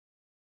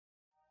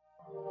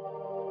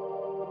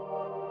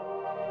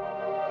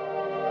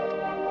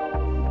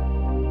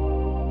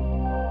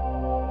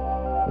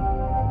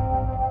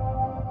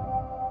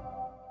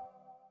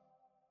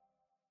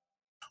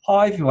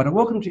Hi everyone and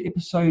welcome to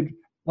episode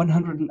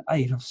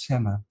 108 of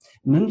SAMA,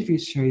 an interview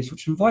series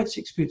which invites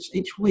experts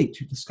each week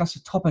to discuss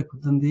a topic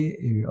within their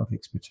area of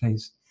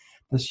expertise.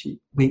 This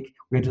week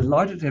we're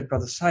delighted to have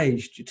Brother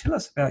Sage to tell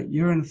us about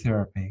urine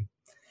therapy.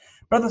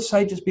 Brother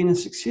Sage has been a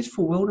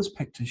successful wellness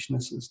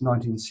practitioner since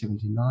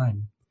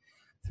 1979.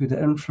 Through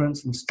the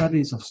influence and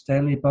studies of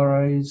Stanley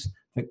Burrows,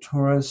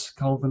 Victorious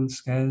Colvin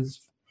Skaz,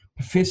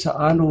 Professor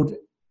Arnold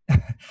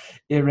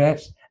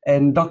Ehret,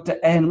 and Dr.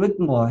 Anne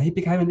Wigmore, he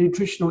became a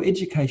nutritional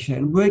educator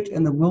and worked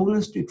in the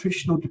wellness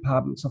nutritional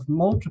departments of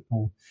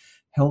multiple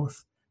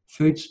health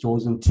food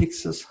stores in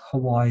Texas,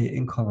 Hawaii,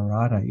 and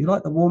Colorado. You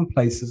like the warm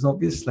places,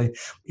 obviously.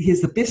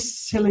 He's the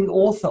best-selling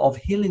author of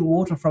Healing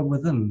Water from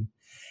Within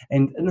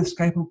and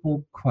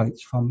Inescapable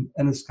Quotes from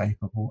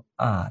Inescapable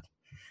Art.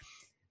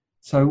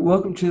 So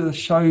welcome to the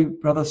show,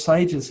 Brother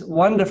Sage. It's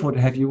wonderful to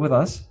have you with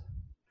us.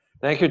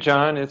 Thank you,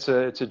 John. It's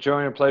a joy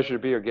and a pleasure to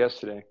be your guest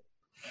today.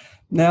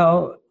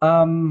 Now,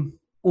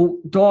 we'll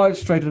dive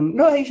straight in.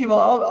 No, actually,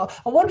 well,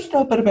 I want to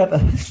know a bit about the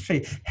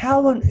history.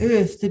 How on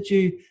earth did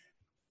you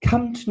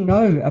come to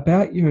know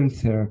about urine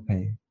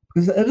therapy?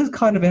 Because it is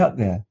kind of out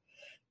there.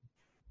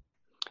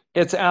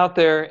 It's out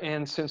there,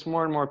 and since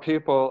more and more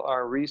people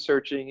are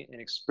researching and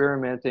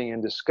experimenting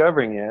and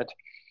discovering it,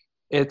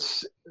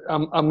 it's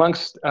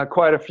amongst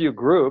quite a few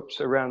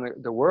groups around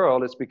the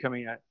world, it's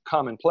becoming a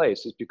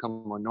commonplace. It's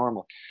become more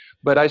normal.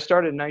 But I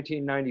started in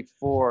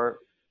 1994,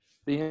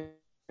 the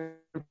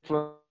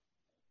influence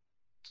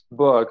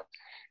book,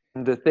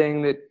 and the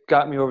thing that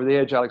got me over the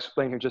edge, I'll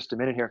explain here in just a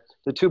minute here.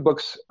 The two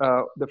books,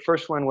 the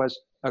first one was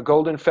A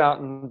Golden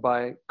Fountain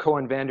by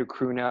Koen van der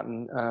Kroon out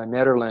in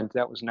Netherlands.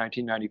 That was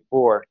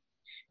 1994.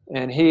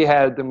 And he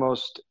had the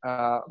most,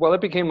 well,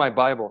 it became my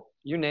Bible.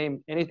 You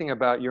name anything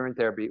about urine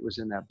therapy, it was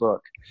in that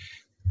book.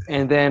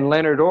 And then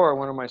Leonard Orr,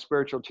 one of my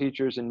spiritual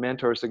teachers and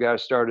mentors, the guy who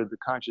started the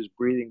conscious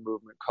breathing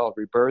movement called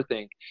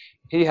Rebirthing,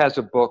 he has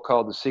a book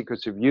called The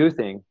Secrets of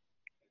Youthing.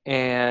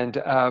 And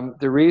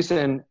the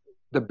reason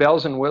the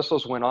bells and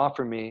whistles went off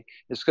for me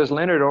is because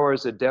Leonard Orr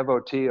is a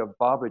devotee of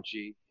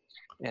Babaji.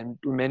 And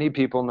many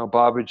people know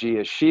Babaji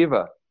as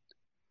Shiva.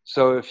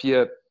 So if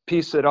you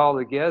piece it all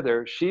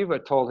together, Shiva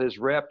told his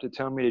rep to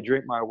tell me to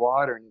drink my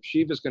water. And if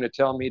Shiva's going to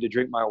tell me to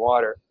drink my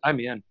water, I'm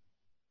in.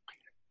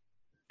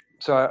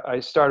 So I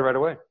started right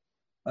away.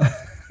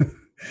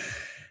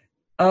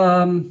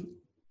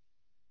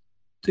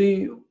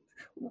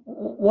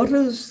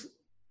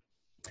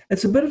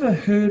 It's a bit of a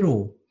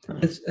hurdle.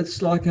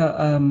 It's like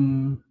a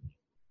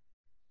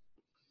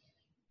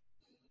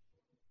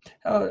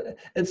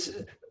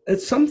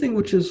it's something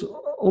which is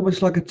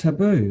almost like a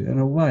taboo in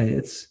a way.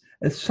 It's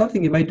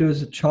something you may do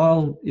as a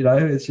child, you know,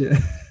 as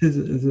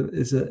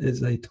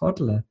a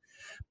toddler,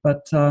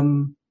 but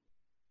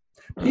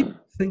people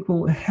think,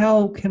 well,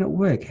 how can it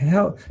work?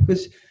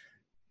 Because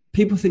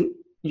people think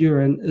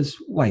urine is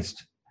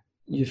waste.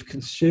 You've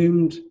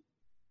consumed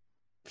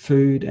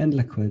food and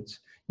liquids,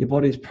 your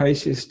body's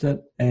processed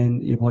it,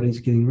 and your body's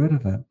getting rid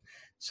of it.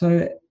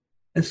 So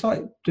it's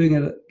like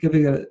giving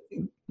it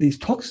these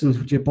toxins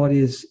which your body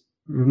has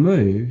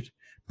removed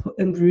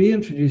and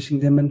reintroducing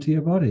them into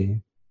your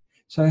body.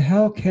 So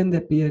how can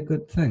that be a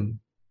good thing?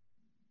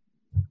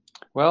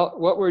 Well,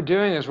 what we're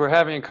doing is we're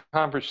having a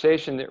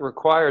conversation that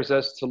requires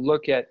us to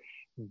look at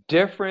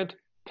different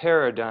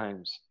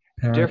paradigms.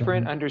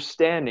 Different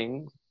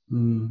understanding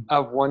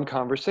of one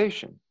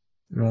conversation.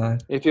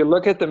 Right. If you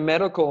look at the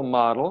medical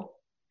model,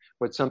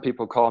 what some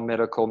people call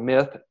medical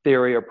myth,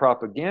 theory, or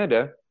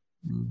propaganda,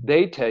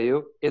 they tell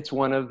you it's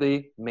one of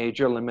the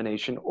major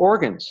elimination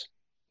organs.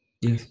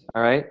 Yes.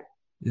 All right?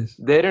 Yes.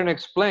 They don't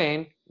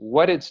explain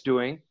what it's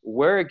doing,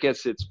 where it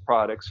gets its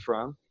products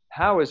from,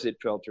 how is it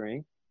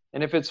filtering,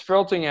 and if it's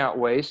filtering out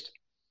waste,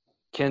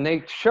 can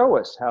they show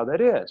us how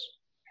that is?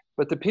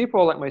 But the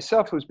people like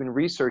myself who's been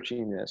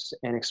researching this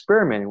and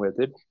experimenting with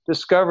it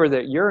discover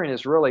that urine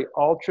is really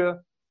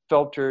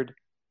ultra-filtered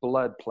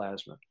blood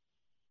plasma.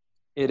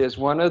 It is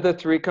one of the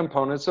three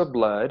components of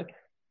blood: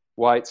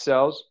 white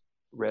cells,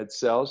 red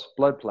cells,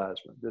 blood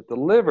plasma. That the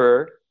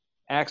liver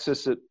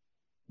accesses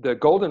the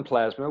golden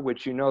plasma,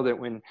 which you know that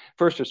when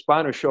first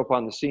responders show up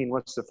on the scene,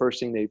 what's the first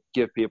thing they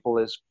give people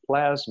is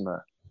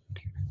plasma.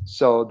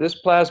 So this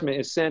plasma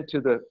is sent to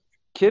the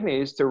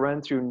kidneys to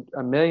run through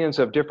millions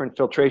of different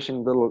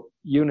filtration little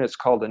units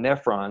called the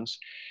nephrons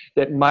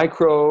that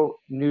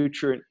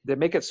micronutrient, that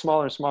make it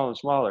smaller and smaller and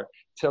smaller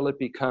till it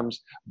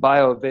becomes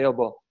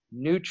bioavailable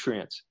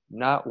nutrients,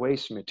 not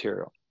waste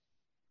material.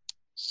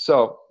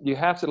 So you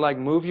have to like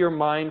move your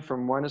mind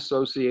from one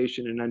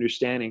association and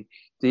understanding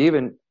to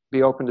even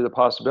be open to the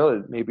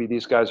possibility that maybe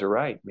these guys are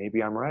right.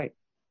 Maybe I'm right.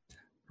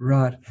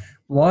 Right.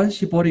 Why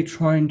is your body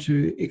trying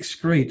to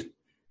excrete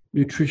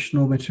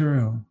nutritional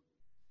material?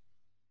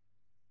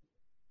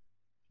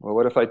 Well,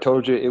 what if I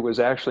told you it was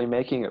actually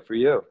making it for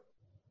you?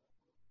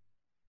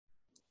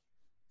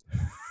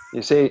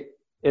 You see,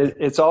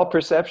 it's all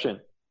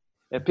perception.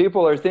 If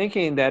people are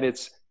thinking that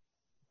it's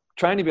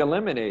trying to be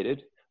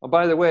eliminated, oh,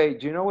 by the way,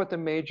 do you know what the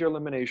major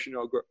elimination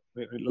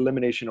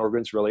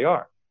organs really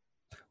are?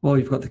 Well,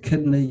 you've got the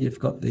kidney, you've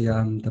got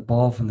the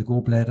bowel and the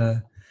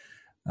gallbladder.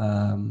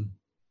 Um,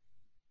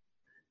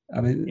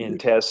 I mean,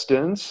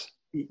 Intestines,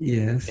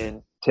 yes.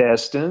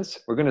 intestines.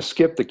 We're going to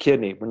skip the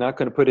kidney. We're not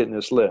going to put it in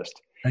this list.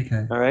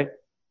 Okay. All right.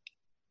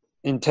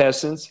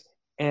 Intestines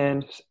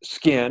and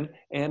skin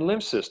and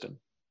lymph system.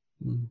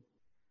 Mm.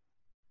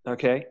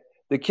 Okay.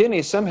 The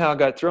kidney somehow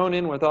got thrown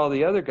in with all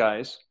the other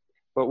guys,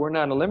 but we're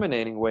not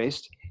eliminating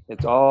waste.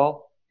 It's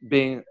all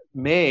being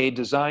made,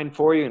 designed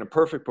for you in a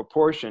perfect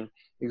proportion,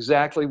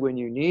 exactly when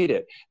you need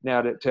it.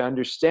 Now, to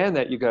understand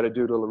that, you got to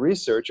do a little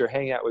research or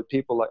hang out with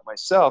people like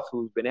myself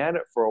who've been at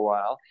it for a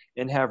while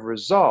and have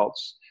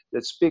results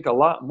that speak a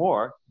lot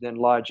more than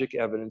logic,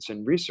 evidence,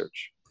 and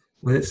research.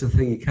 Well, that's the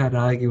thing. You can't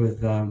argue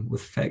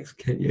with facts,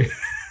 can you?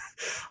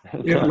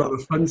 You have a lot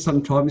of fun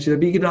sometimes. You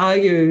know, you can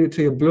argue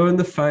till you're blue in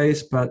the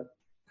face, but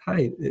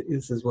hey,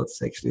 this is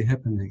what's actually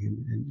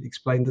happening. And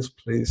explain this,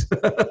 please.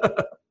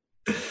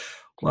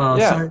 Wow.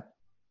 Yeah. So,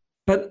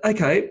 but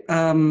okay.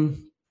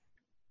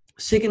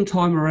 Second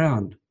time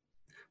around,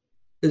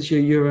 is your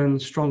urine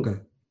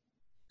stronger?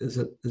 Is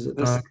it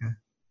darker?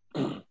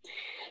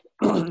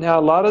 Now,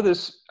 a lot of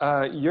this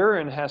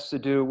urine has to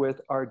do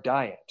with our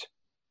diet.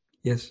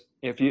 Yes.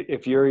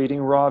 If you're eating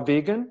raw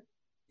vegan,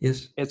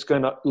 yes, it's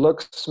going to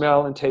look,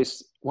 smell, and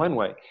taste one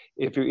way.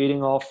 If you're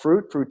eating all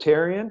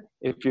fruitarian,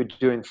 if you're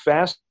doing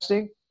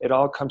fasting, it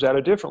all comes out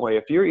a different way.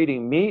 If you're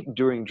eating meat and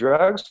doing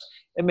drugs,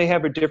 it may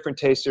have a different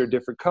taste or a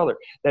different color.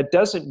 That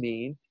doesn't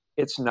mean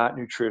it's not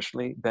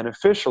nutritionally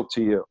beneficial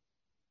to you.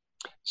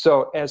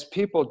 So as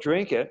people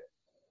drink it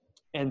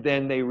and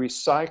then they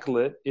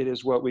recycle it, it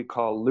is what we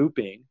call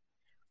looping,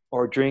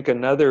 or drink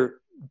another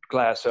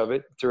glass of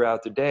it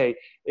throughout the day.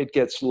 It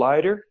gets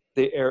lighter,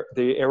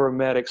 the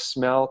aromatic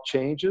smell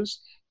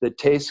changes, the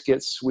taste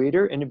gets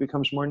sweeter, and it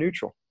becomes more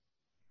neutral.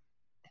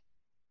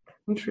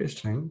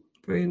 Interesting,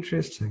 very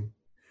interesting.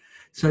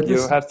 So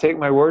you have to take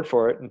my word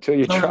for it until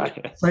you try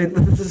it. So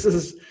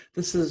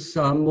this is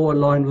more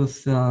aligned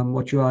with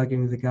what you're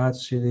arguing with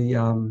regards to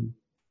the.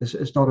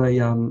 It's not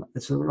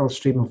a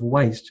stream of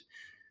waste,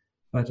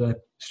 but a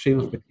stream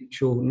of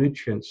potential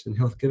nutrients and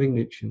health-giving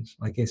nutrients.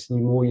 I guess the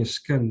more your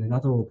skin and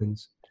other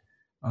organs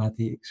are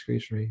the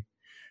excretory.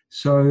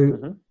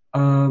 So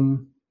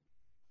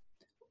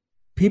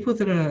people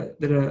that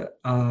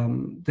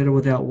are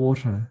without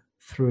water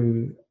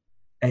through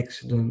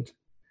accident,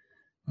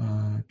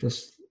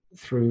 just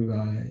through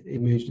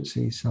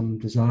emergency, some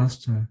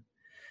disaster,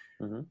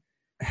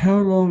 how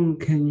long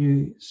can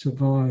you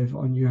survive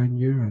on your own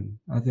urine?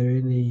 Are there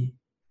any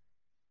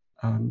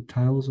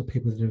tales of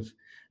people that have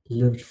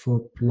lived for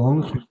a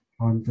long period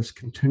of time just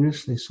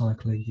continuously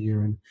cycling the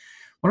urine?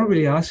 What I'm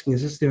really asking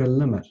is there a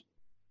limit?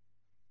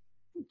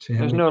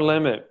 There's no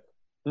limit.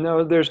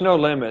 No, there's no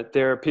limit.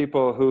 There are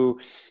people who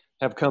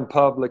have come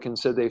public and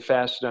said they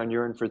fasted on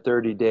urine for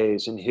 30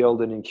 days and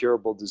healed an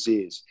incurable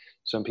disease.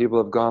 Some people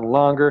have gone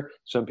longer.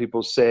 Some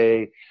people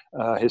say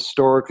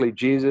historically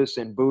Jesus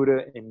and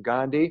Buddha and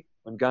Gandhi,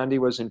 when Gandhi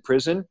was in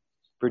prison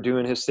for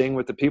doing his thing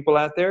with the people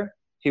out there,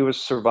 he was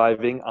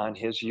surviving on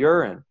his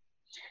urine.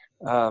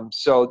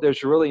 So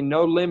there's really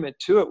no limit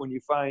to it when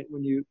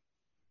you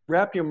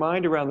wrap your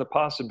mind around the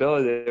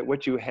possibility that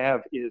what you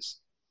have is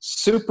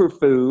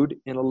superfood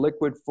in a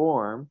liquid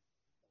form,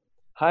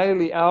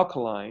 highly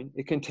alkaline.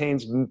 It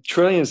contains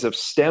trillions of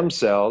stem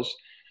cells,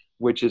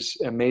 which is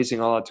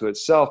amazing all unto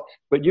itself.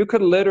 But you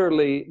could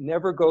literally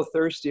never go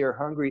thirsty or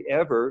hungry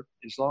ever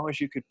as long as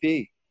you could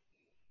pee.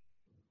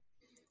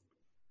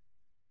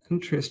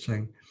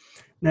 Interesting.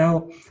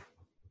 Now,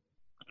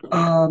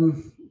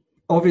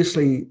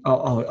 obviously,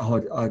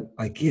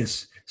 I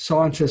guess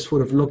scientists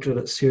would have looked at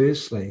it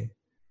seriously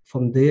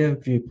from their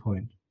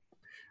viewpoint.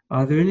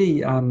 Are there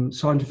any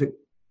scientific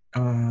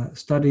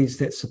studies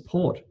that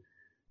support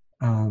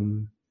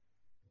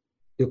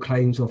your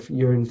claims of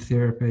urine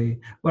therapy?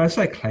 Well, I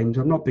say claims,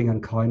 I'm not being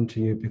unkind to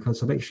you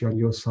because I'm actually on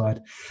your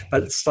side,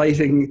 but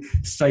stating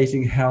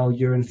how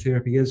urine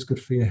therapy is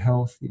good for your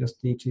health. You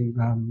just need to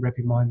wrap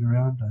your mind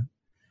around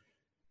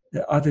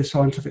it. Are there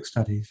scientific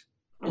studies?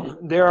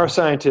 There are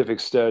scientific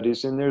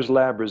studies, and there's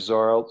lab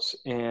results,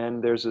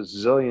 and there's a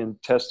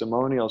zillion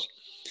testimonials.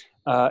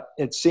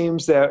 It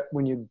seems that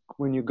when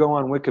you go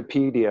on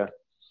Wikipedia,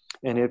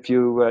 and if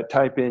you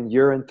type in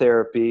urine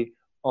therapy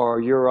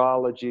or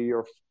urology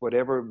or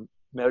whatever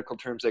medical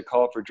terms they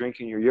call for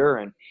drinking your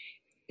urine,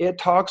 it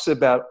talks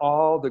about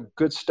all the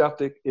good stuff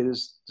that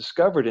is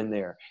discovered in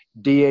there.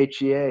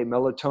 DHEA,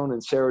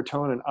 melatonin,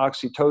 serotonin,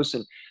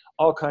 oxytocin,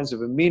 all kinds of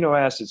amino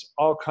acids,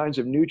 all kinds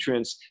of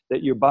nutrients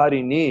that your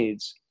body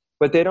needs.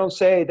 But they don't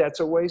say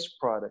that's a waste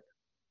product.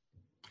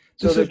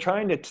 So they're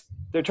trying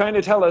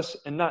to tell us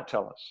and not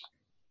tell us.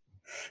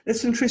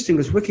 That's interesting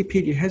because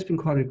Wikipedia has been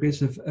quite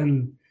aggressive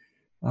in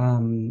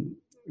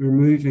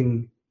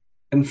removing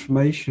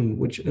information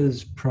which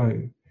is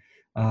pro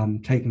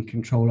taking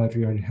control over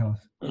your own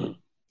health.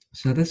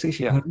 So that's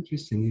actually quite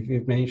interesting if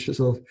you've managed to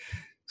sort of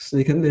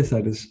sneak in there,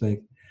 so to speak.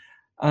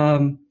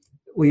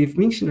 Well, you've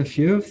mentioned a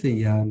few of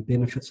the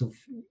benefits of.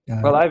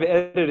 Well, I've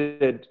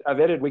edited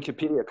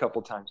Wikipedia a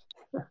couple times.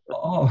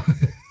 Oh,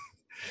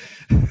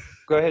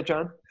 Go ahead,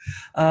 John.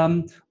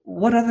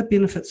 What other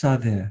benefits are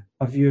there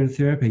of urine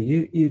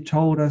therapy? You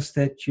told us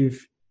that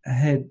you've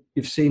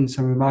seen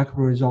some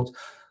remarkable results.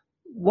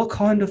 What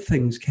kind of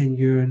things can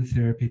urine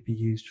therapy be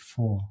used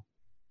for?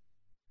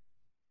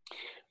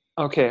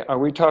 Okay, are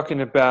we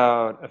talking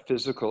about a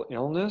physical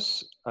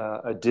illness,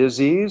 a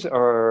disease,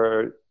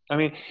 or, I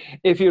mean,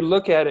 if you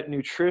look at it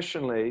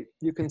nutritionally,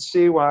 you can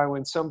see why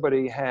when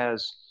somebody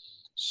has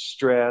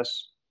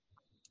stress,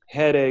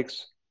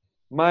 headaches,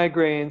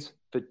 migraines,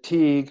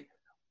 fatigue,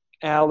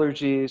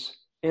 allergies,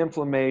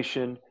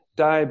 inflammation,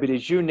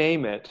 diabetes, you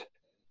name it,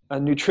 a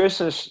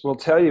nutritionist will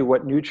tell you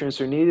what nutrients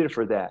are needed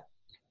for that.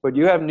 But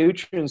you have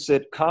nutrients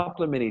that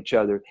complement each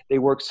other. They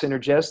work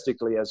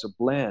synergistically as a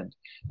blend.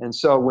 And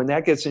so when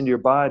that gets into your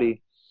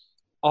body,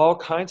 all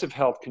kinds of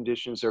health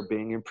conditions are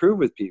being improved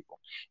with people.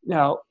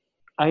 Now,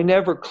 I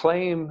never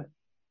claim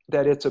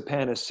that it's a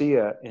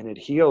panacea and it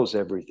heals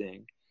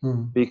everything,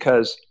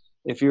 because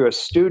if you're a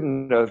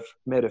student of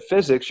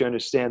metaphysics, you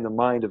understand the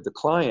mind of the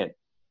client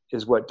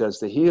is what does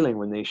the healing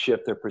when they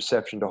shift their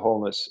perception to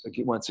wholeness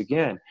once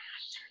again.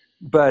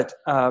 But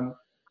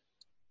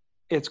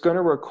it's going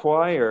to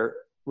require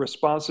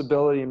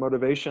responsibility and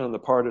motivation on the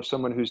part of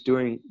someone who's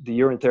doing the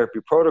urine therapy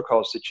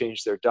protocols to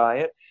change their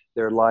diet,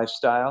 their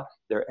lifestyle,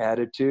 their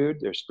attitude,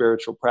 their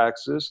spiritual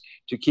practices,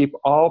 to keep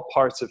all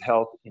parts of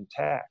health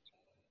intact.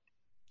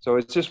 So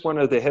it's just one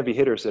of the heavy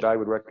hitters that I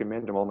would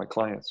recommend to all my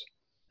clients.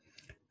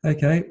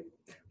 Okay.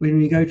 When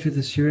we go to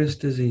the serious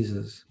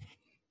diseases,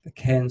 the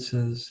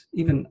cancers,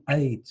 even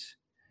AIDS,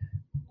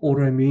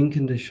 autoimmune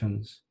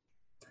conditions,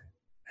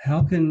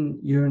 how can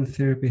urine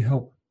therapy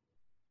help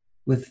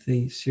with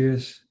the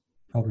serious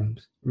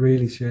problems,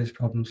 really serious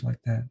problems like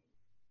that?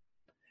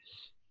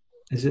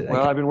 Is it?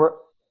 Well,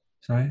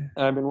 Sorry?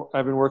 I've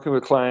been working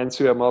with clients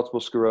who have multiple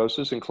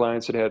sclerosis and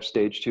clients that have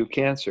stage 2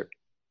 cancer,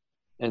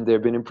 and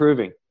they've been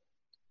improving.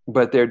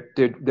 But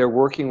they're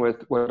working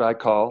with what I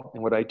call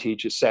and what I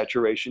teach is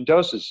saturation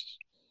doses,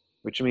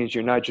 which means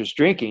you're not just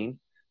drinking,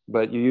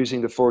 but you're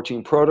using the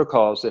 14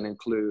 protocols that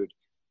include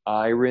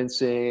eye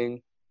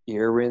rinsing,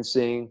 ear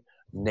rinsing,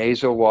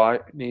 nasal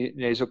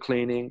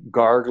cleaning,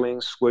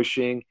 gargling,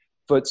 swishing,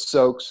 foot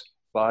soaks,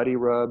 body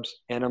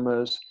rubs,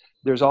 enemas.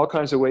 There's all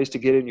kinds of ways to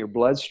get it in your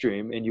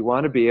bloodstream, and you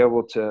want to be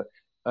able to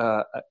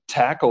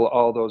tackle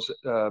all those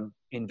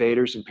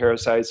invaders and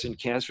parasites and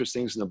cancerous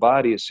things in the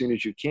body as soon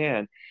as you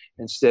can,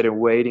 instead of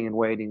waiting and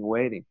waiting and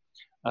waiting.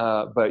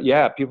 But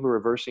yeah, people are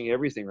reversing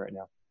everything right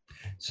now.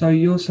 So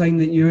you're saying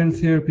that urine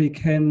therapy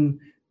can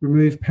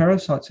remove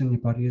parasites in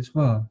your body as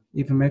well,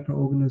 even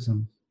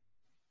microorganisms?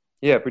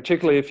 Yeah,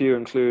 particularly if you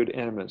include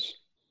enemas.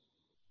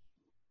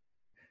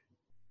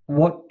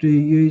 What do you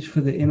use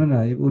for the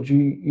enema?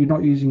 You're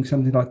not using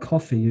something like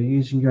coffee, you're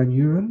using your own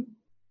urine?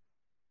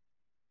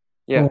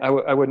 Yeah,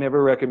 I would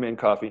never recommend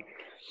coffee.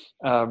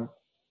 I'm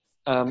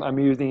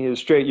using either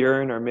straight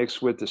urine or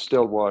mixed with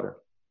distilled water.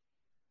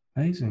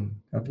 Amazing.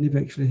 I've never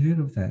actually heard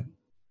of that.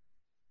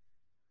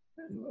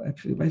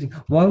 Absolutely amazing.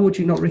 Why would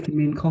you not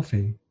recommend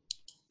coffee?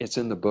 It's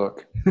in the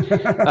book.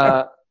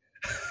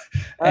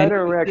 I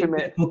don't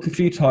recommend that book a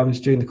few times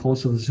during the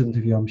course of this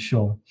interview, I'm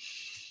sure.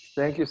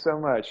 Thank you so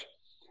much.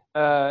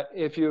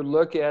 If you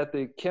look at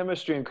the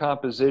chemistry and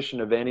composition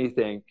of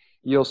anything,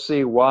 you'll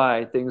see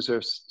why things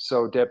are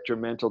so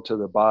detrimental to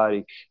the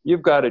body.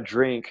 You've got a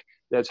drink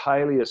that's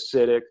highly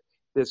acidic,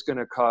 that's going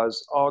to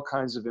cause all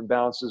kinds of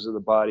imbalances of the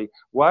body.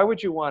 Why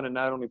would you want to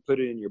not only put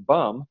it in your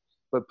bum,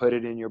 but put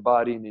it in your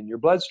body and in your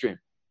bloodstream?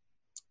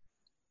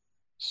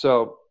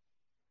 So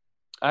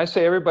I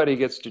say everybody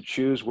gets to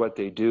choose what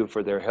they do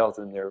for their health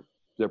and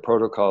their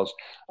protocols,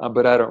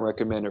 but I don't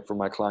recommend it for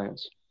my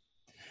clients.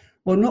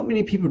 Well, not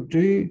many people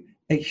do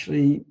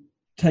actually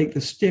take the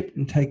step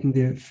in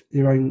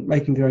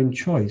making their own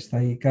choice.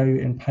 They go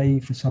and pay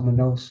for someone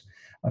else,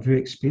 a very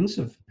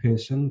expensive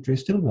person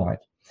dressed in white,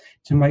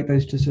 to make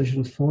those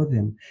decisions for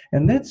them.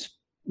 And that's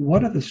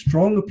one of the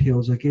strong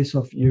appeals, I guess,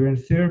 of urine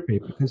therapy,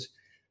 because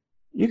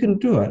you can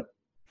do it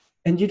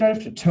and you don't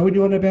have to tell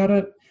anyone about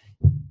it.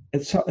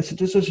 It's a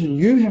decision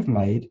you have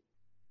made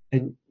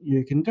and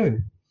you can do.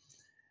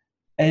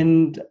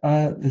 And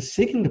the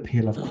second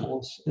appeal, of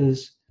course,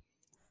 is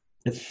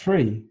it's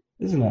free,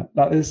 isn't it?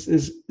 Like this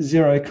is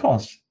zero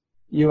cost.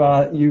 You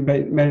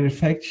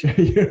manufacture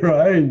your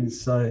own.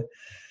 So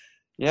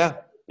yeah,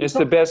 it's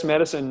the best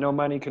medicine no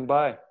money can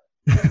buy.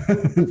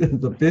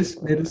 The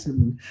best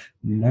medicine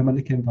no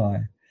money can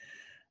buy.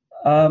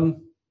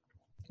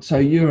 So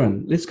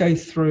urine. Let's go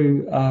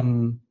through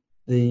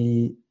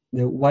the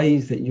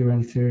ways that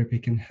urine therapy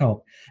can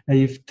help. Now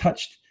you've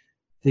touched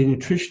the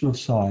nutritional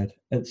side.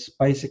 It's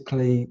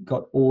basically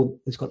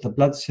it's got the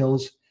blood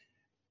cells,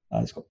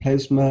 it's got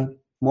plasma,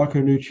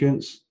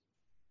 micronutrients,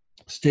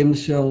 stem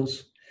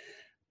cells,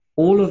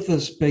 all of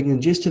this being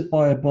ingested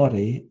by a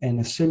body and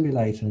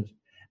assimilated.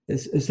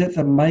 Is that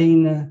the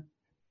main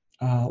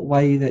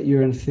way that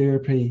urine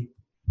therapy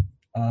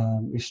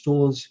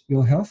restores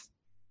your health?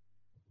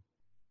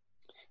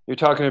 You're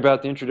talking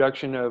about the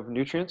introduction of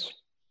nutrients?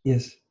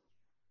 Yes.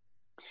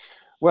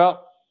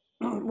 Well,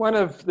 one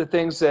of the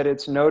things that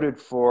it's noted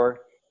for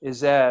is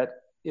that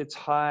it's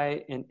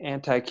high in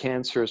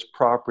anti-cancerous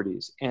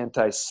properties,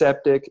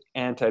 antiseptic,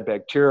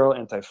 antibacterial,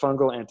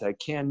 antifungal,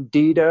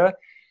 anti-candida,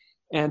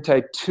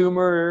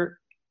 anti-tumor.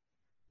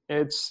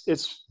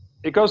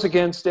 It goes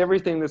against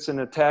everything that's an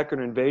attack or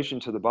an invasion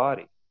to the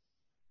body.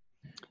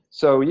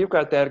 So you've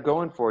got that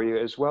going for you,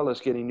 as well as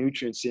getting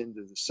nutrients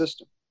into the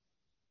system.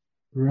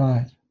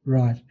 Right,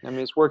 right. I mean,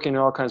 it's working in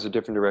all kinds of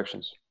different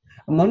directions.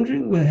 I'm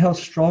wondering how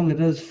strong it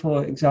is,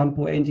 for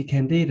example,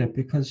 anti-candida,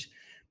 because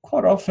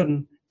quite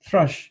often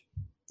thrush,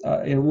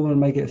 a woman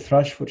may get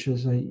thrush, which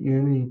is a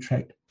urinary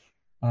tract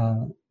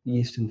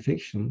yeast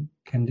infection,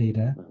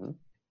 candida.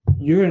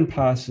 Urine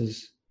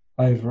passes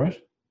over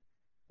it,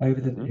 over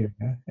the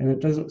area, and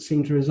it doesn't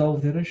seem to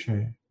resolve that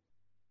issue.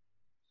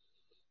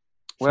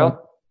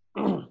 Well,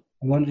 so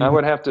I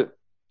would have to.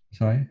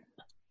 Sorry.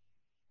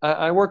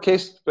 I work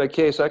case by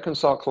case. I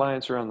consult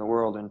clients around the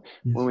world, and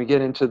when we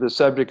get into the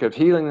subject of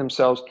healing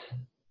themselves,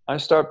 I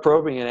start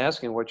probing and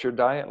asking, what's your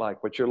diet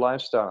like? What's your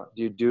lifestyle?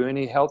 Do you do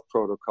any health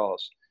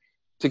protocols?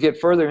 To get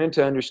further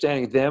into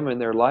understanding them and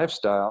their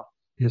lifestyle,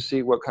 to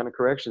see what kind of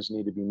corrections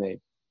need to be made.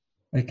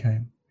 Okay.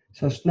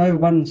 So it's no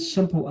one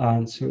simple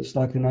answer. It's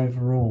like an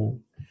overall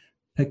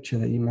picture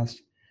that you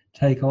must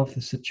take of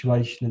the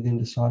situation and then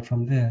decide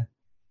from there.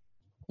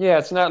 Yeah,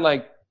 it's not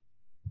like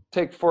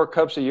take 4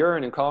 cups of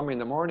urine and call me in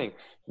the morning.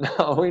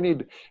 No,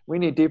 we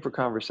need deeper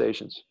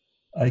conversations.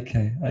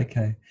 Okay.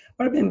 I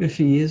remember a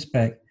few years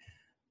back,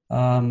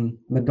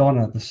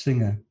 Madonna, the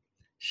singer,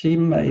 she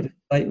made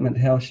a statement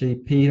how she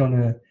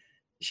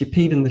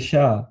peed in the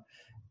shower.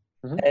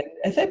 And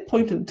at that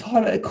point in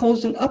time, it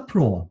caused an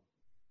uproar,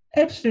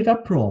 absolute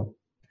uproar.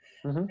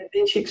 And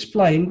then she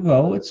explained,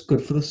 well, it's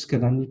good for the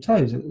skin on your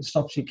toes. It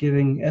stops you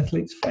getting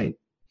athlete's feet.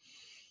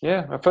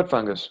 Yeah, a foot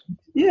fungus.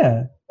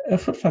 Yeah, a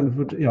foot fungus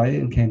would,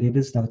 and candida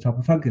is another type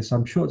of fungus. So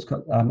I'm sure it's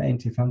got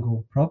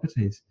antifungal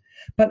properties.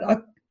 But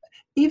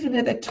even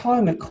at that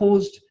time, it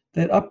caused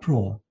that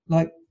uproar.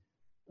 Like,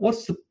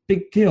 what's the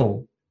big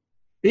deal?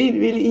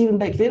 Even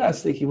back then, I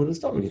was thinking, well,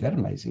 it's not really that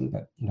amazing.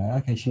 But,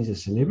 okay, she's a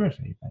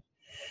celebrity.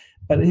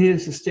 But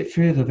here's a step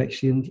further of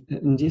actually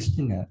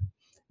ingesting it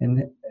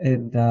and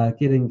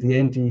getting the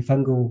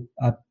antifungal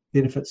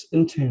benefits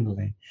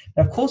internally.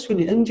 Now, of course, when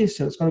you ingest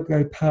it, it's got to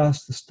go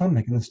past the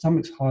stomach, and the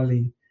stomach's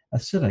highly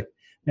acidic.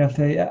 Now, if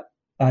the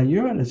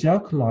urine is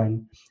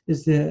alkaline,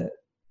 is there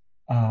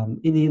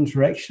any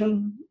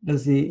interaction?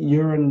 Does the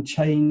urine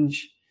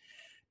change?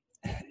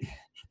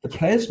 The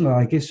plasma,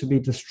 I guess, would be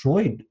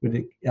destroyed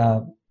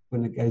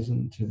when it goes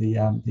into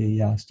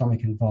the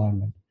stomach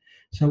environment.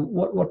 So,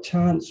 what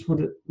chance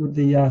would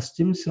the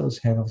stem cells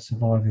have of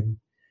surviving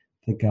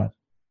the gut?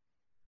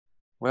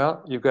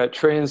 Well, you've got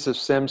trillions of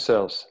stem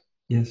cells.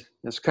 Yes.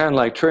 It's kind of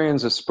like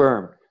trillions of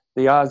sperm.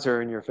 The odds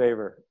are in your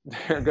favor.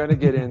 They're going to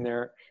get in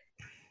there.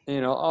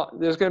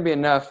 There's going to be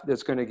enough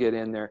that's going to get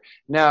in there.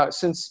 Now,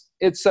 since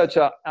it's such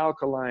an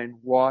alkaline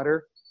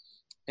water,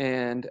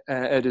 and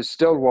it is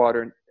distilled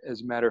water,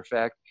 as a matter of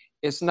fact,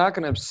 it's not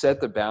going to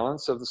upset the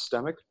balance of the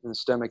stomach and the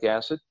stomach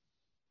acid.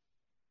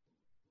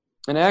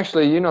 And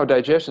actually,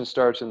 digestion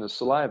starts in the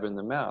saliva in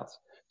the mouth.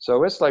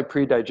 So it's like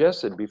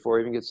pre-digested before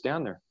it even gets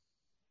down there.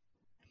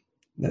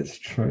 That's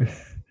true.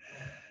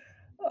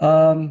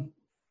 Now,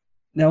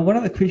 one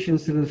of the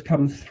questions that has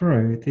come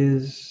through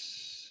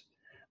is,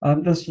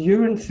 does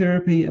urine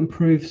therapy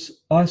improve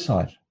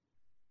eyesight?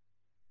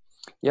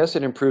 Yes,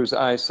 it improves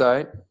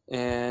eyesight.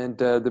 And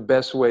the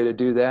best way to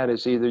do that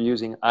is either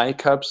using eye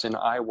cups and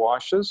eye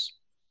washes.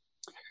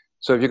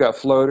 So if you've got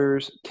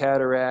floaters,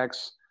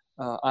 cataracts,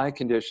 eye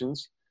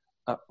conditions,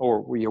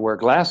 or you wear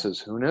glasses,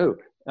 who knew?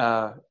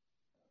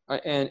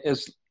 And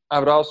I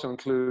would also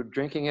include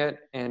drinking it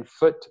and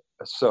foot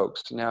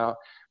soaks. Now,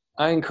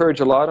 I encourage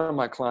a lot of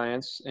my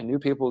clients and new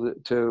people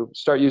to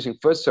start using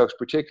foot soaks,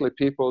 particularly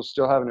people who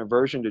still have an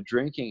aversion to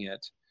drinking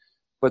it,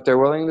 but they're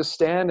willing to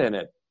stand in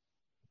it.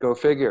 Go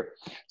figure.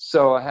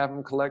 So I have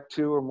them collect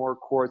 2 or more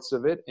quarts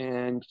of it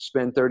and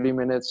spend 30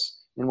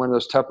 minutes in one of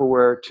those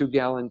Tupperware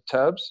 2-gallon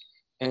tubs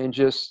and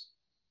just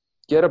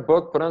get a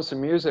book, put on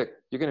some music.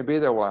 You're going to be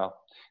there a while.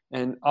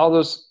 And all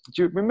those,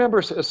 do you remember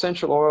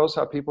essential oils,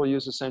 how people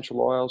use essential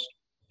oils?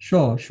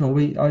 Sure.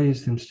 I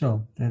use them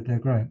still. They're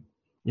great.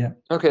 Yeah.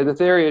 Okay, the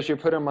theory is you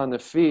put them on the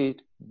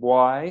feet.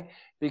 Why?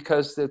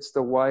 Because it's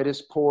the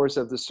widest pores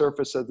of the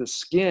surface of the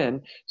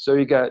skin. So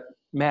you got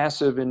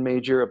massive and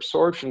major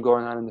absorption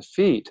going on in the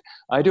feet.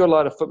 I do a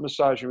lot of foot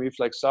massage and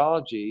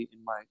reflexology in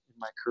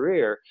my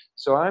career.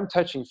 So I'm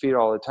touching feet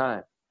all the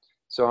time.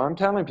 So I'm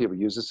telling people,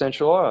 use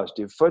essential oils,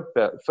 do foot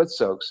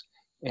soaks.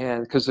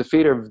 And because the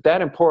feet are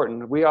that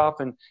important, we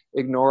often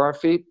ignore our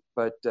feet,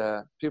 but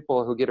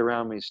people who get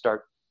around me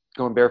start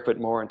going barefoot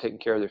more and taking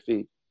care of their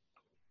feet.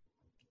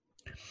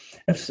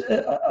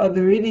 Are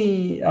there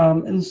any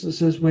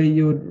instances where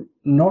you would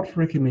not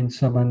recommend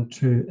someone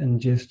to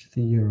ingest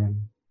the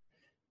urine?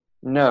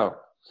 No,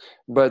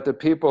 but the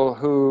people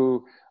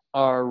who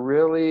are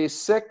really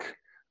sick,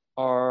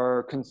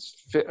 are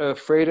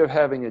afraid of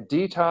having a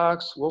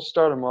detox, we'll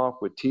start them off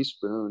with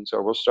teaspoons,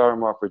 or we'll start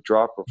them off with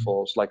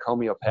dropperfuls, like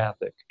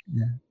homeopathic.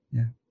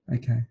 Yeah.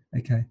 Okay.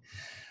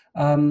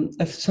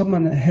 If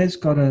someone has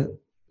got a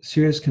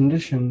serious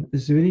condition,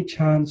 is there any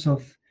chance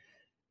of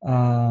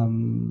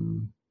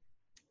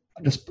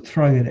just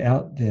throwing it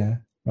out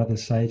there, Brother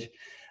Sage,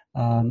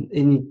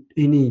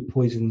 any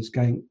poisons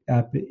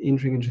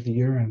entering into the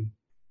urine,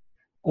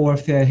 or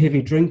if they're a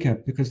heavy drinker,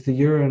 because the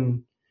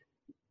urine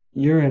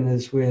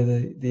is where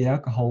the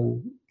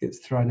alcohol gets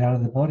thrown out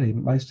of the body,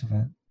 most of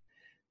it.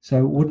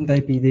 So wouldn't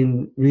they be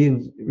then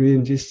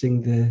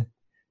re-ingesting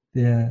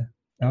the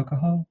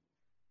alcohol?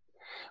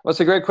 Well, it's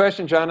a great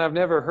question, John. I've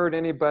never heard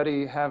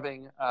anybody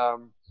having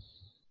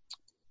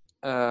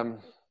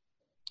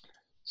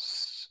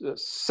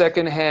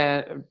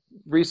secondhand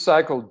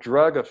recycled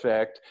drug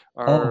effect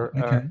or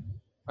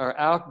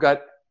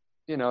got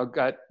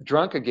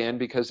drunk again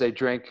because they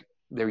drank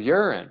their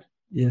urine.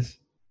 Yes.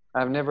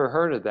 I've never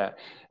heard of that.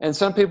 And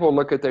some people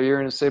look at their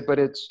urine and say, but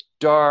it's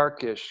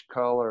darkish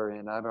color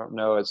and I don't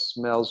know, it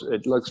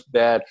looks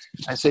bad.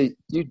 I say,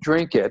 you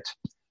drink it,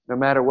 no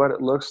matter what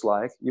it looks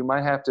like. You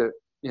might have to,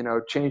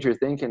 change your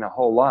thinking a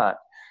whole lot.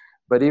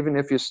 But even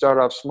if you start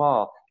off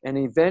small, and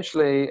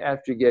eventually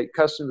after you get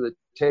accustomed to the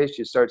taste,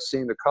 you start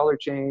seeing the color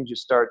change, you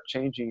start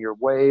changing your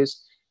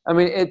ways. I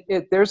mean,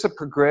 there's a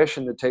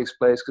progression that takes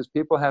place because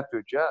people have to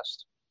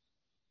adjust.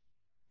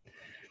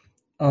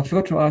 I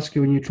forgot to ask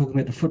you, when you're talking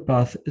about the foot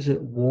bath, is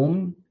it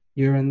warm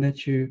urine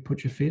that you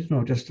put your feet in,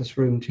 or just this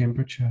room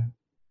temperature?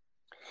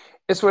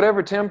 It's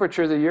whatever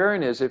temperature the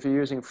urine is if you're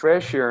using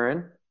fresh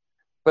urine,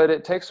 but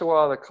it takes a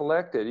while to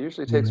collect it. It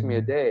usually takes me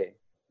a day.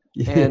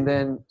 Yeah. And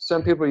then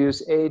some people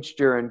use aged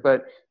urine,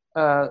 but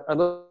a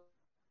little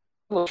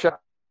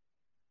shot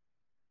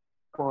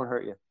won't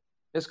hurt you.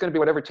 It's going to be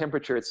whatever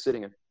temperature it's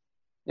sitting in.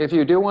 If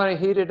you do want to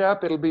heat it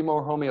up, it'll be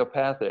more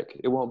homeopathic.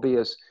 It won't be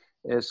as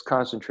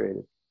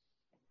concentrated.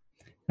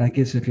 I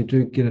guess if you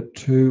do get it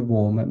too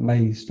warm, it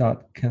may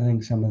start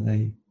killing some of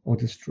or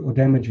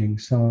damaging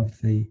some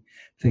of the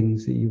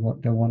things that you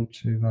don't want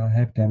to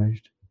have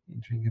damaged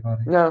entering your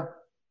body. No,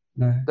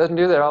 it doesn't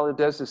do that. All it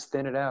does is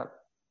thin it out.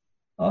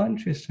 Oh,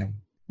 interesting.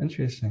 And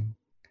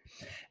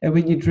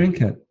when you drink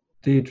it,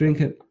 do you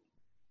drink it,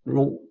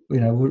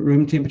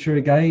 room temperature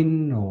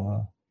again,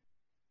 or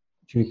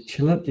do you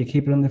chill it? Do you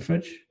keep it in the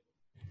fridge?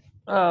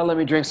 Let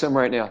me drink some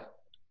right now.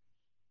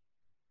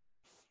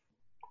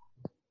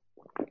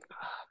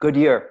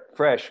 Goodyear,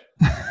 fresh.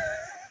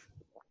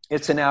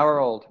 It's an hour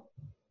old.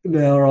 An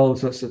hour old,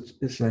 so it's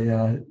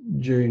a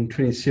June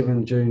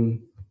 27,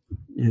 June,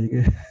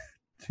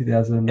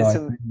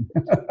 2009.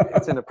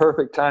 It's in the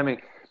perfect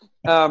timing.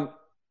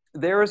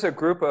 There is a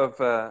group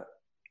of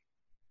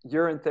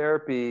urine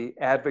therapy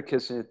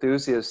advocates and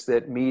enthusiasts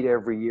that meet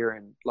every year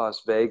in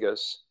Las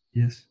Vegas.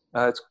 Yes.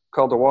 It's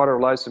called the Water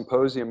of Life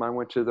Symposium. I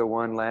went to the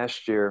one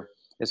last year.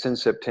 It's in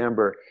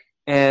September.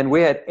 And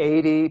we had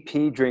 80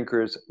 pee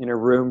drinkers in a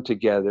room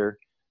together.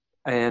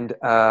 And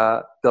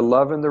the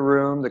love in the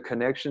room, the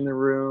connection in the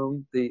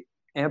room, the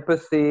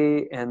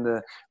empathy and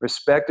the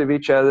respect of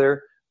each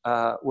other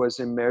was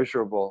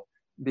immeasurable.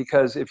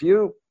 Because if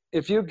you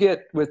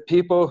get with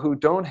people who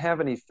don't have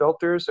any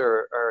filters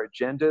or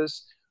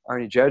agendas or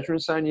any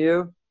judgments on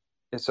you,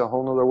 it's a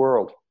whole nother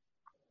world.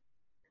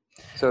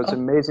 So it's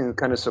amazing the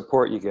kind of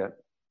support you get.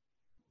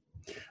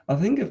 I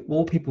think if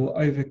more people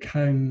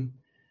overcome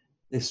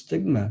the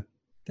stigma,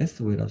 that's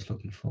the word I was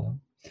looking for,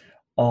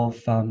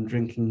 of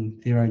drinking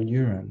their own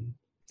urine,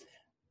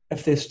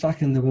 if they're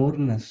stuck in the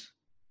wilderness,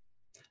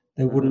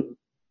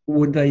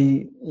 would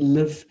they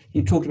live?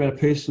 You talked about a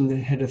person that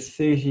had a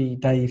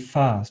 30-day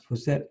fast.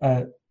 Was that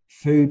a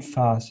food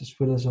fast as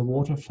well as a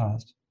water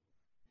fast?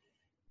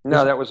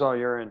 No, that was all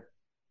urine.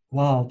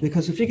 Wow,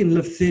 because if you can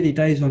live 30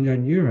 days on your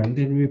own urine,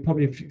 then we're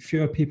probably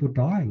fewer people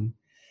dying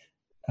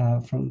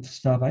from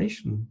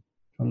starvation,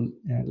 from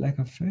lack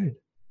of food.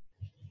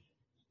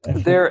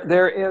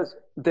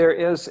 There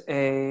is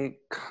a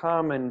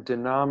common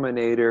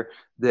denominator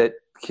that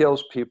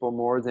kills people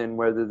more than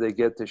whether they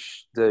get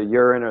the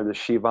urine or the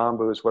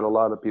shivambu is what a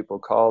lot of people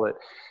call it.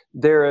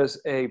 There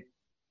is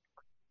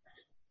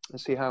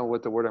let's see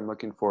what the word I'm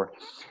looking for.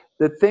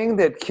 The thing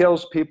that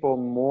kills people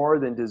more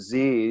than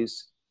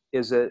disease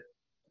is a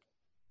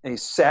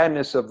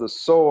sadness of the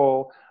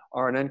soul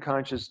or an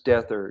unconscious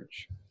death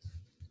urge.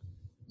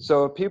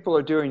 So if people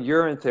are doing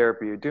urine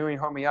therapy, or doing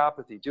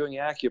homeopathy, doing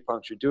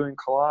acupuncture, doing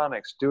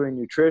colonics, doing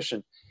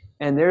nutrition,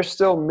 and they're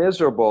still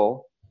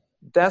miserable,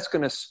 that's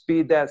going to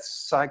speed that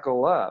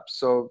cycle up.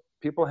 So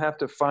people have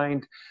to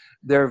find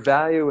their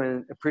value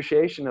and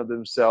appreciation of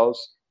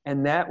themselves,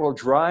 and that will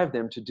drive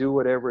them to do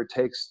whatever it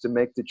takes to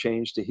make the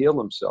change to heal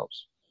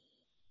themselves.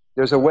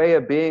 There's a way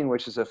of being,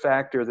 which is a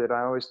factor that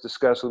I always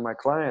discuss with my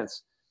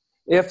clients.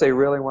 If they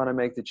really want to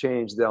make the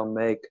change, they'll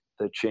make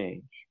the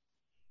change.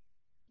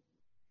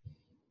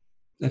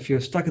 If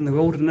you're stuck in the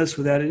wilderness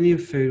without any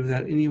food,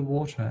 without any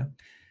water,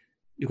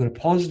 you've got a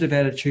positive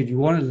attitude, you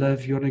want to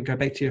live, you want to go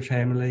back to your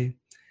family,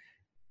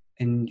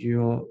 and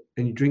you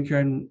drink your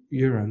own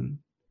urine,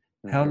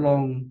 how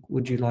long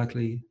would you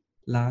likely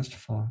last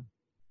for?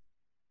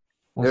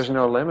 There's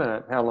no limit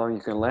on how long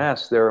you can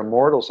last. There are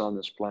mortals on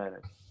this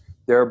planet.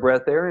 There are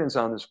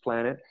breatharians on this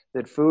planet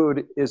that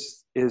food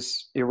is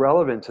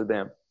irrelevant to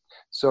them.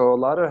 So a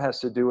lot of it has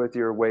to do with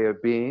your way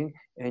of being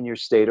and your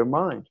state of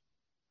mind.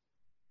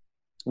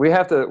 We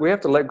have to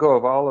let go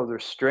of all of the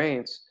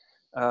restraints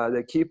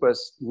that keep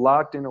us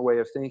locked in a way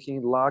of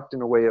thinking, locked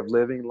in a way of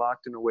living,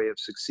 locked in a way of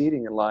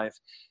succeeding in life,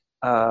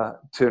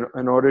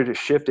 in order to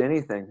shift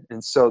anything.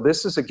 And so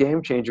this is a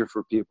game changer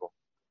for people.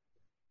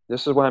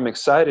 This is why I'm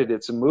excited.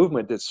 It's a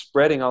movement that's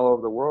spreading all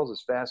over the world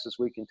as fast as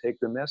we can take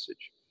the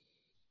message.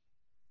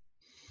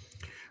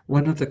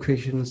 One of the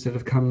questions that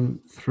have come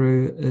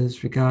through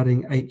is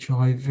regarding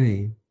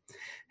HIV.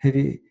 Have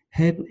you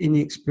had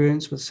any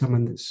experience with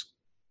someone that's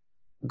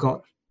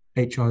got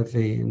HIV,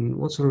 and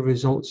what sort of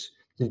results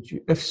did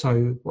you, if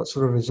so, what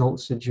sort of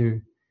results did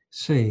you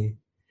see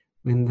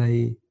when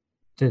they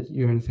did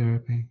urine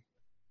therapy?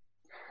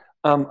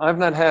 I've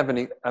not had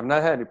any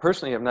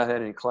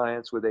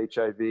clients with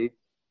HIV.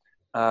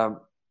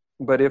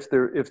 But if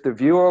the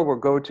viewer will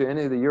go to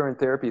any of the urine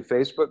therapy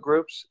Facebook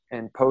groups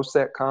and post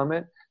that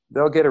comment,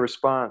 they'll get a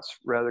response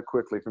rather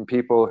quickly from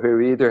people who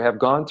either have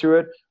gone through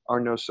it or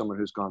know someone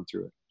who's gone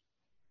through it.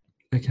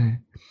 Okay.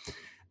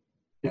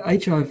 Now,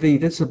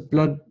 HIV, that's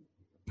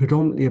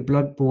predominantly a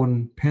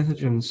blood-borne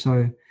pathogen.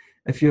 So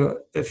if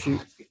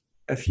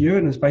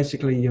urine is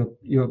basically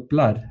your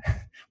blood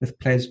with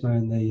plasma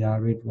and the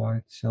red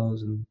white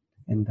cells and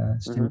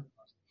stem cells,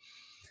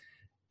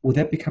 will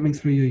that be coming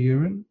through your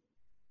urine?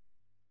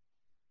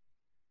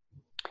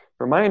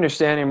 From my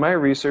understanding, my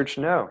research,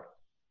 no.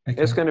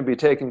 Okay. It's going to be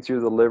taken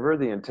through the liver,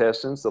 the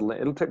intestines.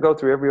 It'll go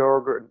through every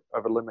organ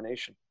of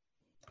elimination.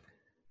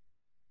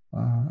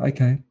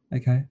 Okay.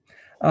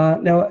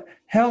 Now,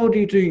 how do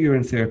you do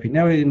urine therapy?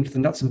 Now we're into the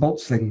nuts and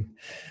bolts thing.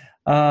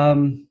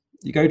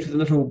 You go to the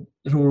little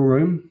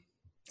room,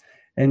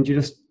 and you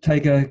just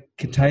take a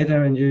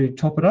container and you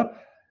top it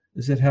up.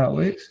 Is that how it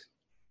works?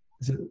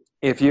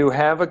 If you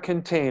have a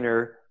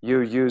container, you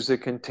use a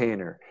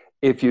container.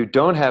 If you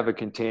don't have a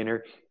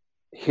container,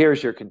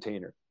 here's your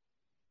container.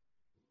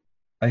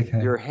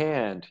 Okay. Your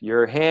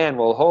hand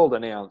will hold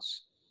an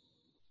ounce.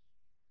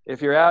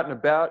 If you're out and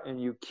about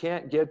and you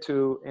can't get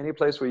to any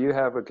place where you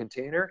have a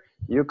container,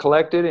 you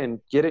collect it and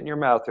get it in your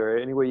mouth or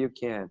any way you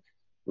can.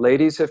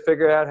 Ladies have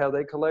figured out how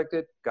they collect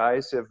it.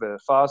 Guys have a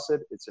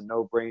faucet. It's a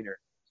no-brainer.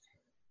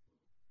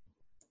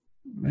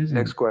 Amazing.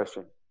 Next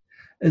question.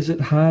 Is it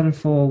harder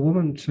for a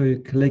woman to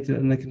collect it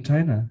in a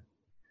container?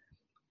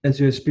 Is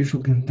there a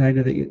special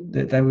container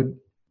that they would?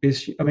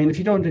 I mean, if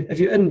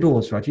you're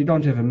indoors, right, you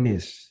don't have a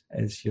mess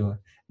as you're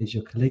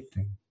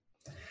collecting.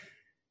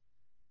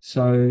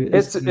 So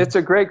it's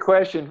a great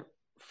question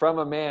from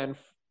a man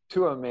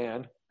to a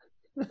man.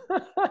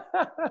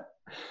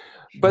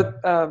 But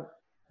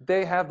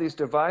they have these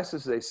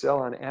devices they sell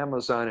on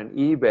Amazon and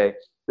eBay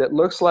that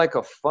looks like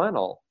a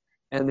funnel,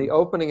 and the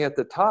opening at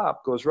the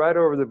top goes right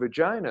over the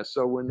vagina.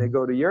 So when they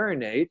go to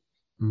urinate,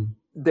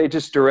 they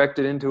just direct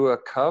it into a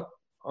cup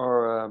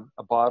or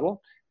a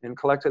bottle and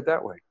collect it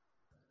that way.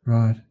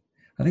 Right.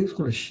 I think it's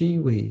called a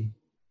Shewee.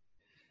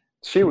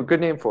 Shewee, good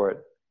name for it.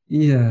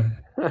 Yeah.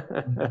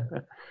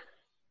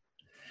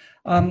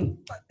 In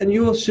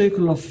your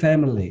circle of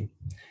family,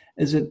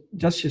 is it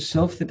just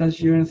yourself that does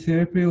urine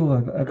therapy,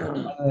 or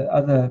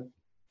other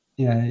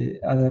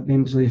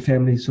members of your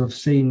family sort of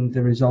seen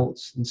the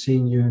results and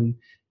seen you in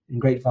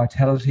great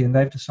vitality, and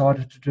they've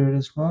decided to do it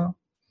as well?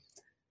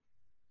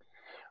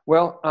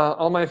 Well,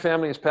 all my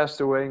family has passed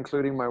away,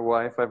 including my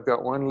wife. I've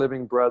got one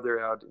living brother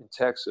out in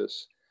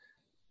Texas.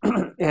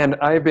 And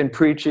I've been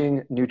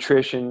preaching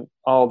nutrition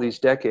all these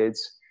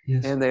decades,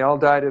 yes. And they all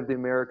died of the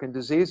American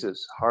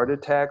diseases, heart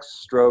attacks,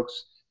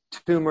 strokes,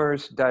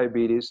 tumors,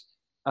 diabetes,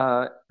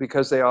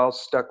 because they all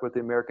stuck with the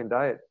American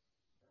diet.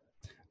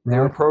 Right. They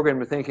were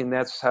programmed into thinking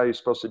that's how you're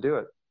supposed to do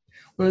it.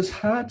 Well, it's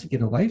hard to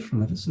get away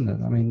from it, isn't it?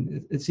 I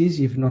mean, it's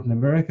easy if not in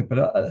America, but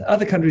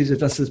other countries are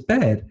just as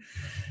bad,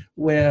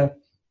 where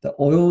the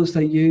oils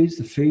they use,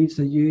 the foods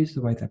they use,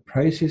 the way they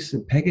process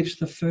and package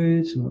the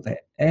foods, and what they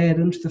add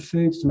into the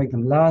foods to make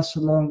them last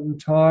a long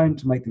time,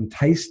 to make them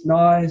taste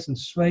nice and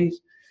sweet.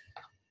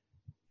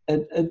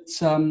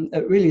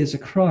 It really is a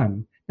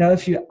crime. Now,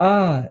 if you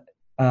are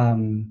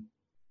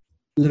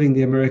living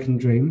the American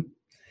dream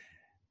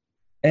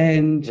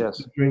and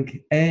yes. drink,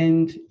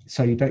 and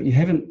so you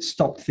haven't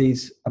stocked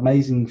these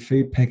amazing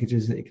food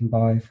packages that you can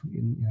buy,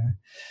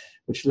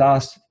 which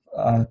last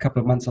a couple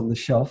of months on the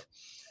shelf.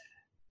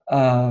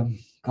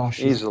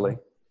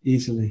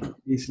 Easily.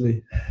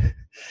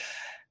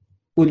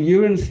 Will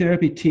urine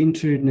therapy tend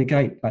to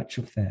negate much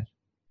of that?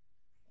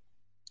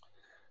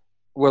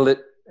 Will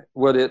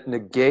it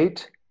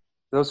negate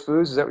those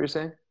foods? Is that what you're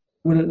saying?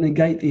 Will it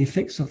negate the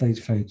effects of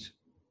these foods?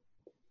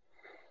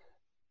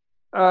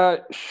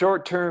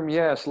 Short term,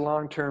 yes.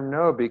 Long term,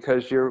 no,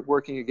 because you're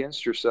working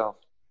against yourself.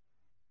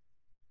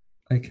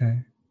 Okay.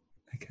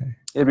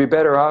 It'd be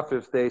better off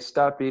if they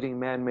stopped eating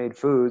man-made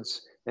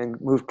foods and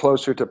moved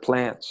closer to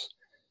plants.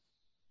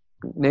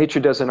 Nature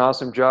does an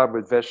awesome job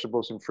with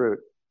vegetables and fruit.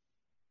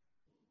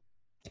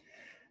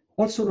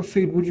 what sort of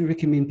food would you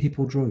recommend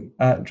people drink?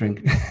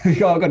 I've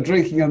got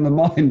drinking on the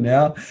mind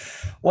now.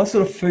 What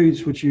sort of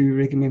foods would you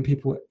recommend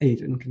people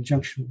eat in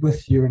conjunction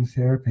with urine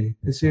therapy?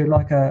 Is there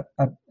like a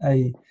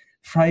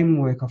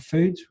framework of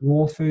foods,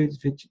 raw foods,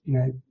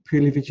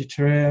 purely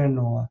vegetarian,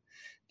 or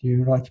do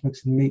you like to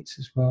mix in meats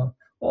as well?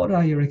 What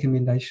are your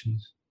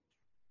recommendations?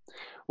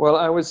 Well,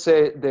 I would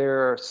say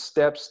there are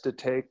steps to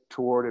take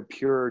toward a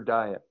pure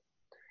diet.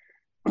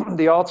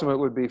 The ultimate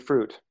would be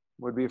fruit,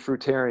 would be a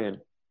fruitarian.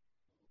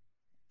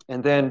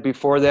 And then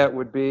before that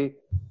would be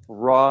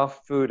raw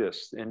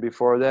foodist. And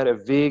before that, a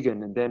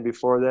vegan. And then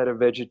before that, a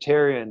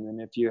vegetarian. And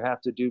if you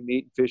have to do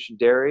meat, fish, and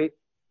dairy,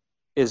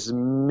 as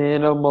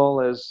minimal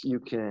as you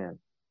can.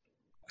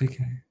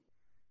 Okay.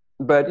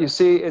 But you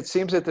see, it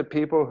seems that the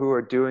people who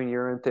are doing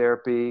urine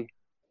therapy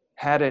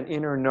had an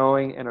inner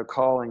knowing and a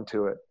calling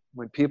to it.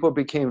 When people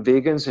became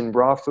vegans and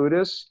raw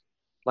foodists,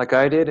 like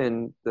I did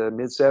in the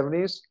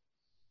mid-70s,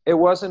 it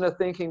wasn't a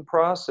thinking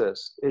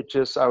process.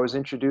 I was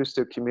introduced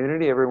to a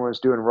community, everyone was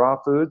doing raw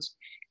foods,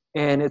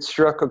 and it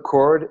struck a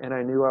chord, and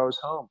I knew I was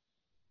home.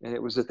 And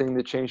it was the thing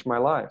that changed my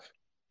life.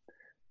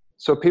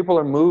 So people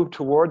are moved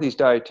toward these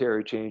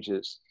dietary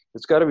changes.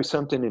 It's got to be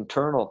something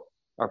internal,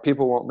 or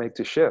people won't make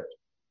the shift.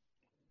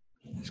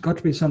 There's got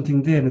to be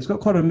something there, and it's got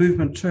quite a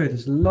movement too.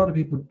 There's a lot of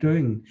people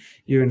doing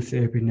urine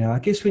therapy now. I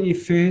guess when you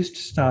first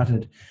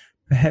started,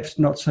 perhaps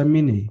not so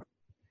many.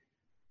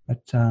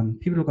 But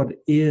people have got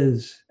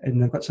ears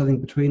and they've got something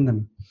between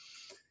them.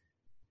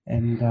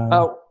 And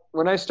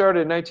when I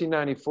started in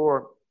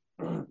 1994,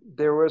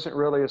 there wasn't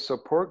really a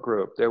support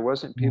group. There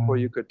wasn't people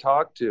you could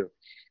talk to.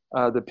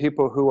 The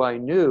people who I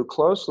knew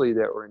closely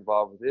that were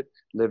involved with it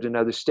lived in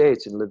other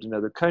states and lived in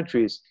other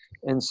countries.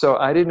 And so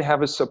I didn't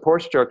have a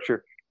support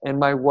structure. And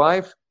my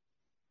wife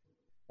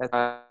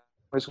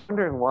was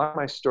wondering why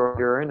my stored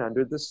urine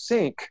under the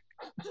sink.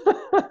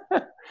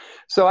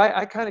 So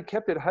I kind of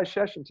kept it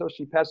hush-hush until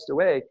she passed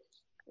away.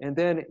 And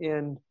then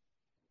in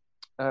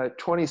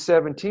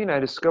 2017, I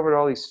discovered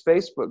all these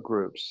Facebook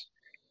groups.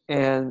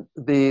 And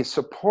the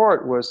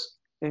support was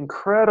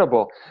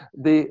incredible.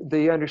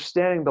 The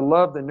understanding, the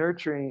love, the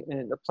nurturing,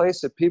 and a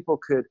place that people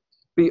could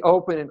be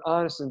open and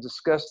honest and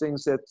discuss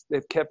things that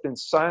they've kept in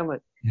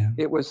silent. Yeah.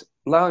 It was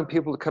allowing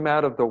people to come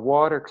out of the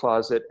water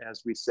closet,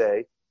 as we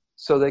say,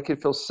 so they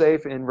could feel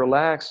safe and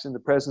relaxed in the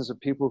presence of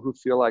people who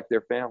feel like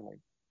their family.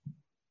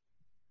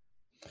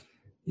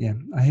 Yeah,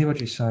 I hear what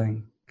you're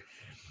saying.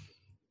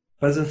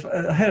 But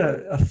I had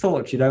a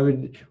thought,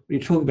 when you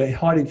talk about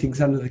hiding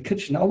things under the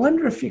kitchen, I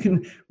wonder if you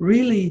can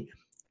really,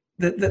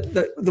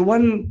 the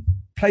one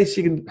place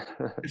you can,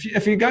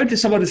 if you go to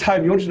someone's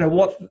home, you want to know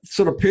what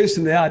sort of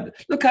person they are,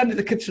 look under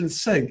the kitchen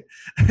sink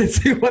and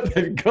see what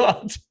they've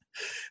got.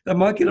 They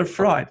might get a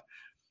fright.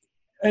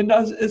 And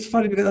it's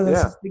funny because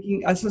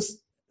I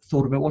just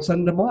thought about what's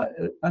under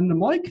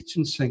my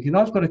kitchen sink, and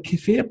I've got a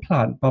kefir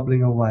plant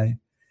bubbling away,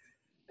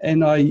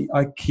 and I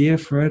care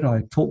for it.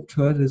 I talk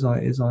to it as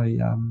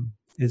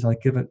I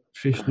give it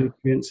fresh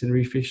nutrients and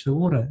refresh the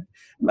water.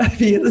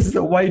 Maybe this is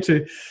a way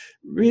to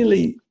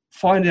really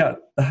find out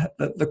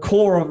the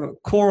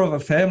core of a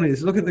family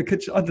is look at the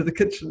kitchen under the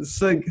kitchen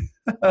sink.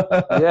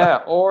 Yeah,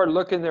 or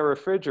look in the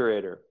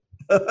refrigerator.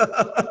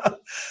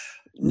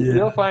 Yeah.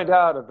 You'll find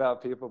out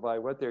about people by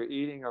what they're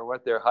eating or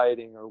what they're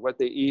hiding or what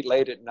they eat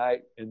late at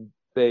night, and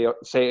they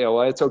say, "Oh,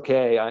 it's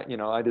okay.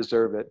 I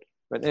deserve it."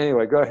 But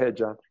anyway, go ahead,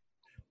 John.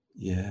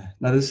 Yeah.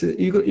 No,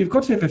 you've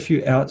got to have a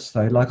few outs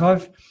though. Like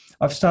I've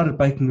started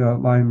baking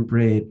my own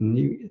bread, and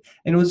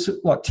it was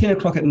 10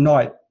 o'clock at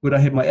night would I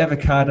have my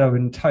avocado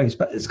and toast,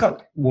 but it's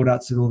got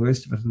walnuts and all the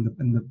rest of it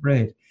in the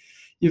bread.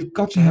 You've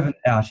got to have an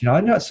out.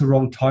 I know it's the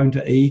wrong time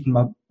to eat, and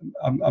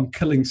I'm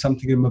killing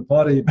something in my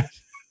body, but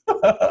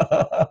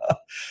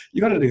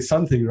you got to do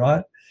something,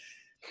 right?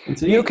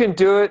 So you can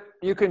do it.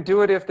 You can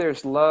do it if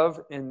there's love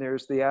and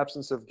there's the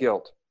absence of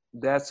guilt.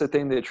 That's the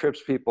thing that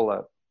trips people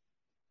up.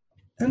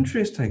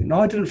 Interesting. No,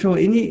 I didn't feel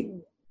any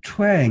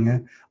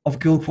twang of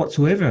guilt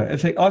whatsoever. In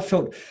fact, I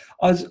felt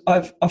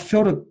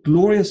a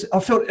glorious. I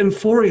felt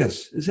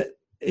euphorious. Is it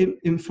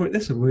euphoric?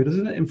 That's a word,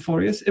 isn't it?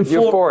 Euphorious.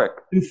 Euphoric.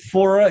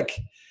 Euphoric.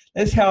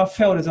 That's how I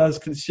felt as I was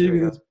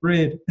consuming this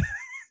bread,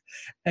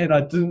 and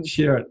I didn't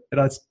share it,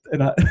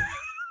 and I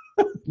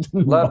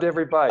loved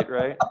every bite,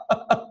 right?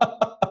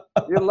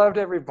 You loved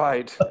every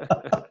bite.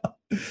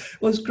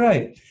 It was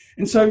great.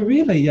 And so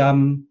really,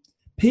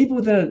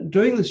 people that are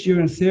doing this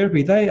urine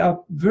therapy, they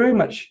are very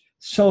much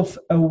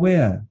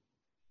self-aware.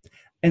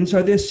 And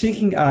so they're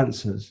seeking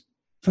answers.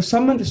 For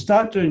someone to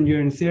start doing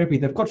urine therapy,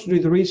 they've got to do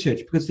the research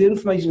because the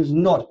information is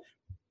not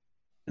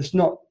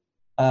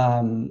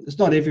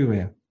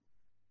everywhere.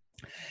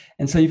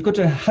 And so you've got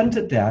to hunt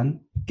it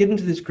down, get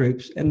into these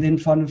groups, and then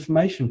find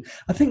information.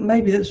 I think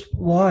maybe that's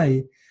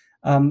why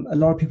a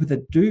lot of people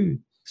that do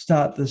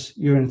start this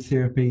urine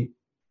therapy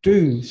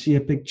do see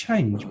a big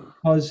change,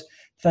 because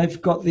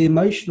they've got the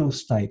emotional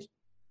state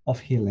of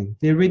healing.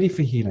 They're ready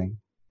for healing.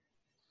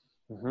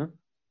 Mm-hmm.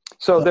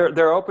 So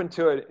they're open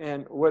to it.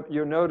 And what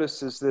you'll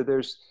notice is that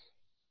there's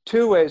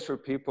two ways for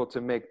people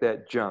to make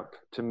that jump,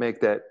 to make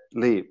that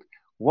leap.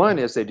 One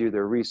is they do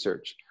their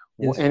research.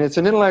 Yes. And it's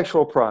an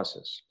intellectual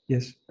process,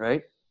 Yes.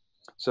 right?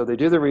 So they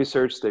do the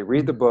research, they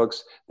read the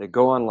books, they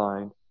go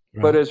online.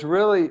 Right. But it's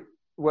really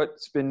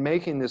what's been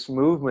making this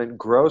movement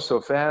grow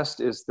so fast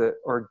is the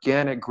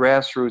organic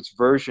grassroots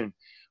version,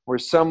 where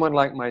someone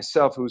like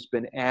myself who's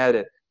been at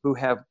it, who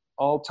have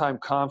all-time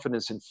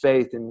confidence and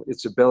faith in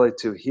its ability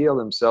to heal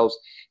themselves,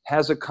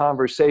 has a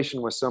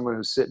conversation with someone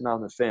who's sitting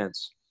on the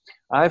fence.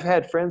 I've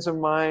had friends of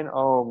mine,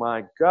 oh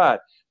my God,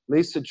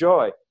 Lisa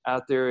Joy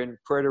out there in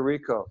Puerto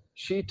Rico,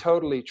 she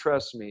totally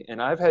trusts me.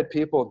 And I've had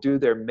people do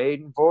their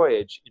maiden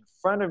voyage in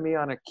front of me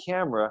on a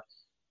camera,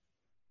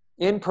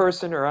 in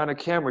person or on a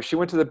camera. She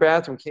went to the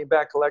bathroom, came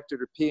back, collected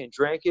her pee, and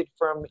drank it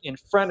from in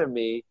front of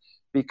me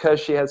because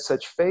she had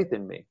such faith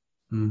in me.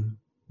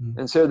 Mm-hmm.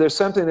 And so there's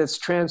something that's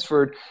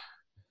transferred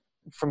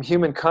from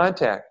human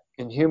contact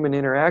and human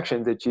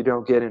interaction that you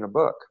don't get in a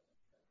book.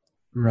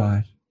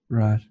 Right,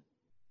 right.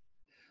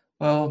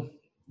 Well,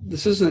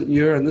 this isn't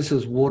urine, this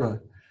is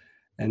water.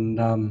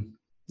 And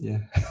yeah.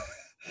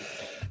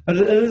 But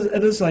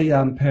it is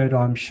a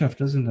paradigm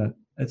shift, isn't it?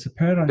 It's a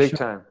paradigm Big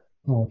shift. time.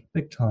 Oh,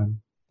 big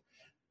time.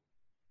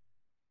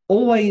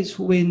 Always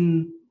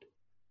when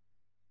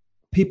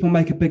people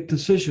make a big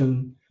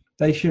decision,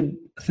 they should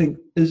think,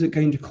 is it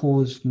going to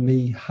cause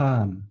me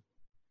harm?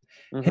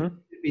 Mm-hmm. Have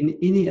there been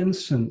any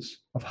instance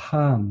of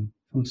harm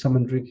from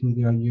someone drinking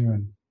their own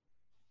urine?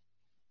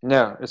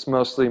 No, it's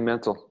mostly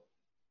mental.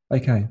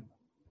 Okay.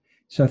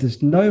 So if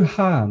there's no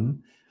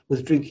harm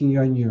with drinking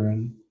your own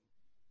urine,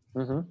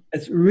 mm-hmm.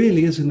 it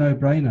really is a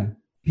no-brainer.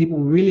 People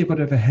really have got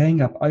to have a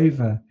hang-up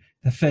over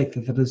the fact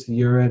that it is the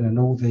urine and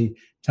all the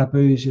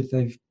taboos that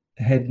they've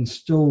had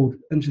installed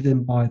into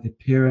them by their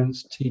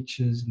parents,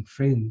 teachers, and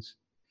friends.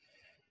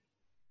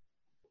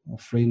 Or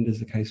friend, as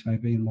the case may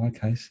be in my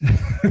case.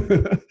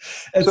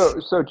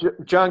 So,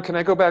 John, can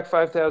I go back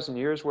 5,000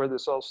 years where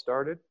this all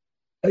started?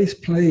 Yes,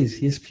 please.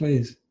 Yes,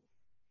 please.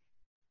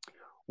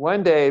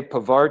 One day,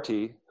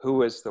 Parvati, who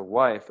was the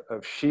wife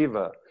of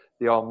Shiva,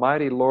 the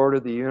almighty Lord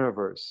of the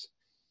universe,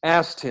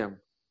 asked him,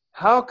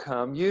 how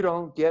come you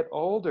don't get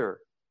older?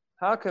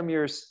 How come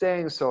you're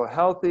staying so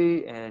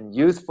healthy and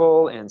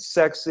youthful and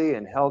sexy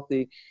and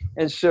healthy?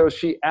 And so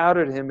she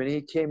outed him, and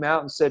he came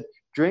out and said,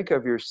 drink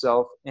of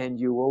yourself and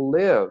you will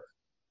live.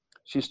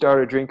 She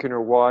started drinking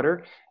her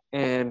water,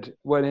 and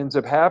what ends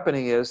up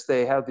happening is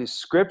they have these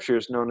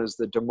scriptures known as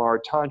the Dhamma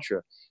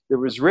Tantra that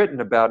was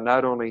written about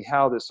not only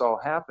how this all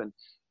happened,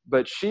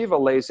 but Shiva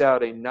lays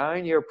out a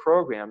 9-year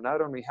program,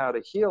 not only how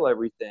to heal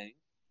everything,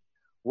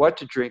 what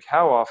to drink,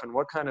 how often,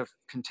 what kind of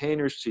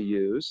containers to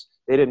use.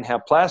 They didn't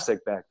have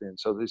plastic back then,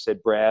 so they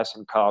said brass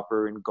and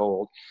copper and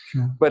gold,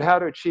 but how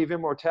to achieve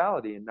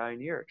immortality in 9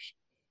 years.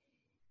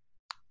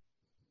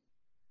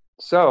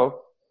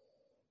 So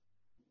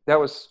that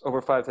was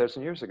over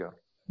 5,000 years ago.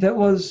 That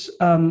was,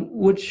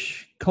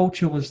 which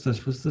culture was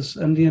this? Was this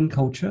Indian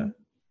culture?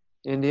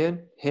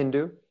 Indian,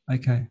 Hindu.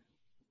 Okay.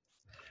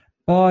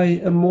 By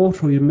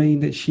immortal, you mean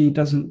that she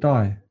doesn't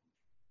die?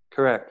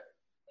 Correct.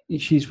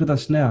 She's with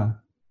us now?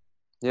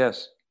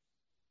 Yes.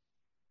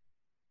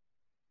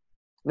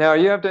 Now,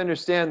 you have to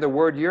understand the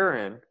word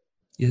urine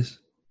yes,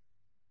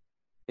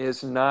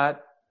 is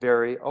not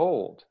very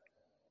old.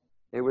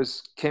 It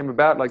came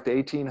about like the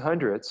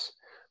 1800s,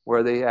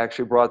 where they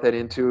actually brought that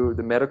into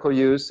the medical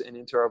use and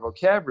into our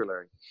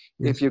vocabulary.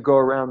 Yes. If you go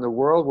around the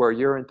world where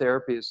urine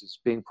therapy is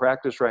being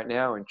practiced right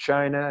now in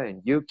China,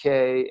 in UK,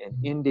 in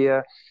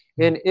India,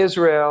 in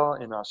Israel,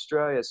 in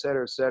Australia, et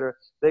cetera,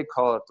 they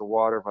call it the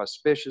water of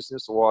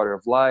auspiciousness, the water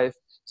of life.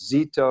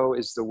 Zito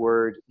is the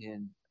word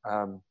in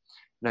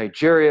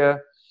Nigeria.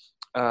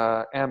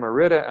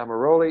 Amarita,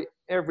 Amaroli,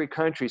 every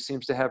country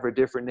seems to have a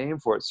different name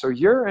for it. So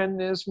urine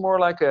is more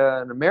like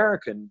an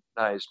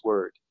Americanized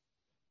word.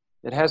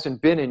 It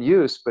hasn't been in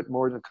use but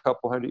more than a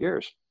couple hundred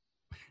years.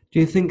 Do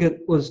you think it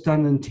was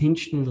done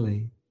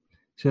intentionally?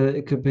 So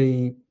it could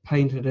be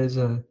painted as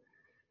a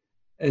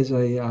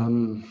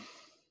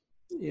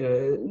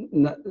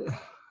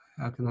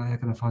how can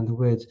I find the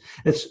words?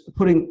 It's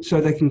putting,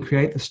 so they can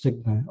create the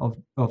stigma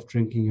of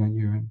drinking your own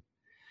urine,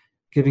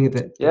 giving it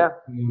that. Yeah.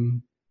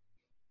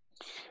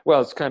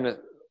 Well, it's kind of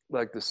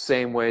like the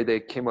same way they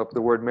came up with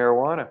the word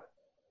marijuana,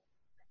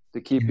 to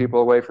keep people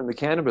away from the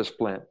cannabis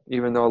plant,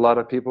 even though a lot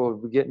of people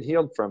are getting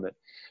healed from it.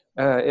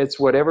 It's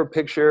whatever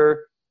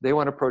picture they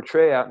want to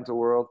portray out into the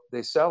world,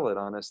 they sell it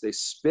on us. They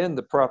spin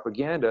the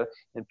propaganda,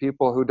 and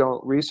people who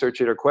don't research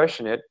it or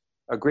question it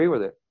agree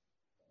with it.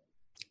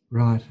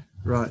 Right.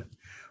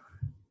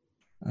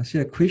 I see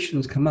a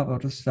question's come up. I'll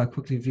just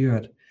quickly view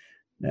it.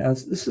 Now,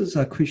 this is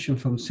a question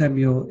from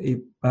Samuel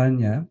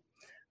Ibanya.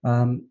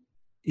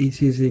 He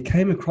says he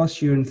came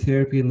across urine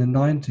therapy in the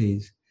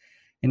 90s,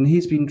 and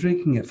he's been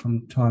drinking it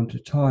from time to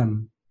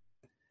time.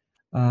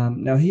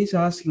 Now he's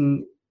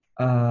asking,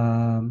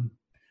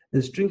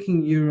 is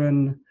drinking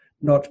urine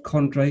not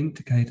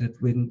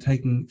contraindicated when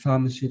taking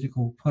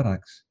pharmaceutical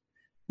products?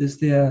 Is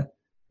there,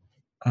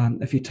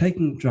 if you're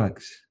taking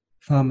drugs,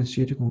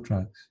 pharmaceutical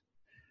drugs,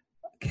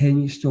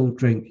 can you still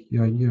drink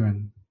your own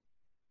urine?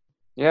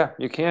 Yeah,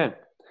 you can.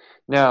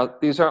 Now,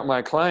 these aren't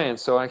my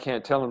clients, so I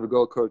can't tell them to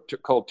go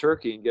cold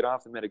turkey and get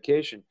off the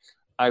medication.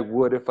 I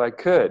would if I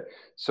could.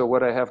 So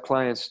what I have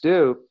clients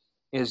do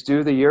is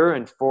do the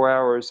urine 4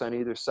 hours on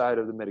either side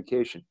of the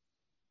medication.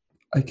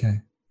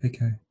 Okay.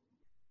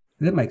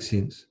 That makes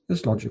sense.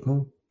 It's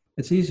logical.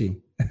 It's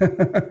easy.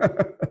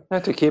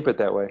 Not to keep it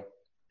that way.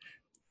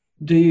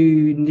 Do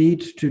you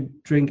need to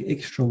drink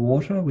extra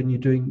water when you're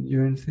doing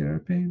urine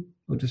therapy,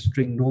 or just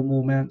drink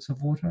normal amounts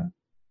of water?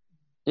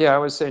 Yeah, I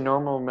would say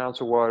normal amounts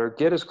of water.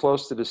 Get as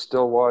close to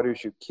distilled water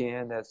as you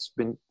can. It's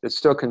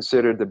still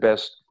considered the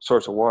best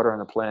source of water on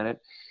the planet.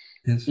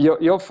 Yes.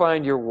 You'll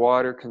find your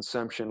water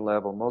consumption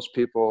level. Most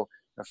people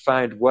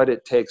find what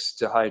it takes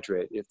to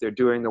hydrate. If they're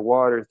doing the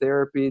water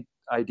therapy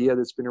idea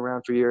that's been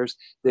around for years,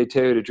 they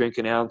tell you to drink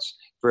an ounce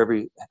for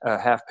every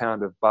half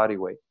pound of body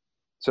weight.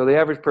 So the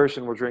average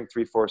person will drink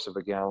 3/4 of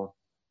a gallon.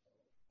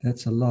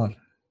 That's a lot.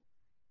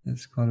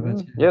 That's quite a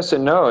bit. Yes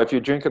and no. If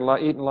you're drinking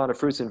eating a lot of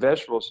fruits and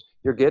vegetables,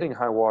 you're getting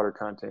high water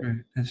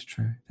content. That's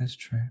true.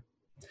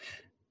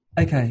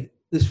 Okay,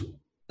 this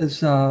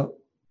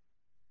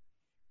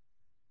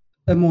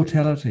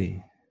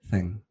immortality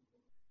thing.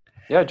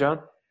 Yeah, John.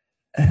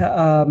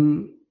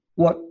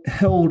 What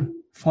held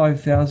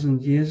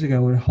 5,000 years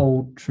ago would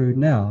hold true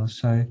now.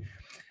 So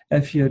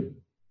if you're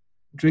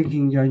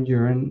drinking your own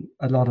urine,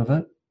 a lot of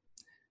it,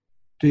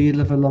 do you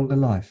live a longer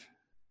life?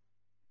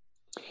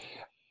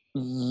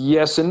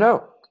 Yes and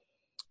no.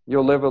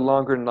 You'll live a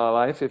longer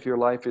life if your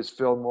life is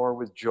filled more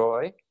with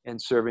joy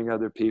and serving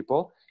other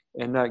people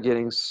and not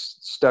getting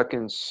stuck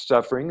in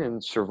suffering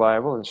and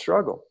survival and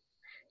struggle.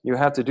 You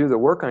have to do the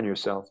work on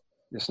yourself.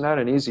 It's not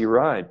an easy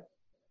ride.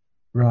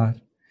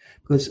 Right.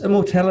 Because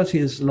immortality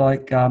is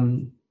like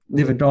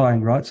never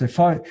dying, right? So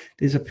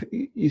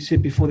you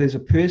said before, there's a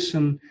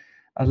person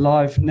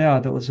alive now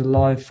that was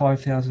alive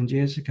 5,000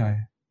 years ago.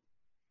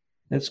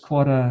 That's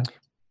quite a...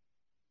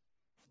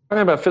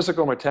 Talking about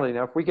physical mortality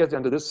now, if we get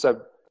on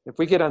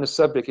the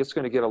subject, it's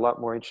going to get a lot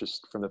more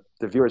interest from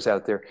the viewers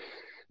out there.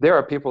 There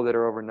are people that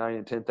are over 9,000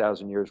 and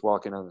 10,000 years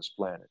walking on this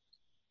planet.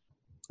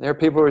 There are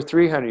people who are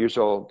 300 years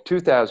old,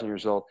 2,000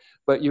 years old,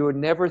 but you would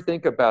never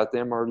think about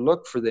them or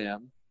look for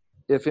them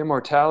if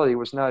immortality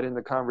was not in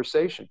the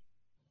conversation.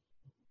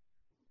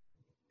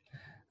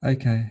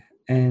 Okay,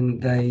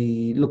 and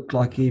they look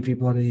like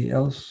everybody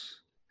else?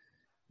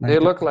 They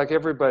look like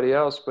everybody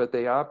else, but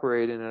they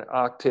operate in an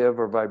octave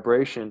or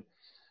vibration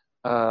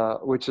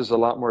which is a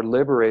lot more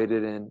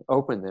liberated and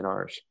open than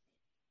ours.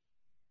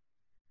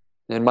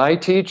 And my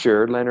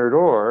teacher, Leonard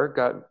Orr,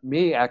 got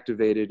me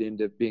activated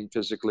into being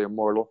physically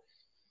immortal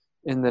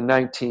in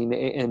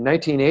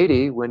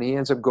 1980 when he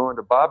ends up going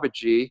to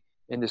Babaji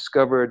and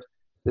discovered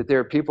that there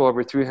are people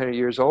over 300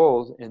 years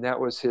old, and that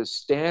was his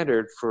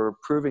standard for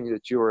proving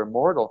that you were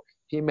immortal.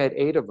 He met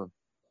 8 of them.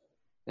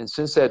 And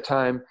since that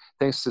time,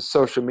 thanks to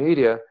social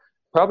media,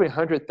 probably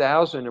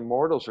 100,000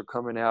 immortals are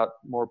coming out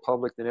more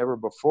public than ever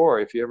before.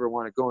 If you ever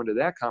want to go into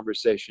that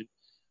conversation,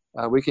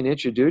 we can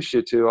introduce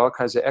you to all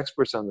kinds of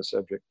experts on the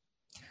subject.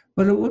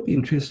 Well, it would be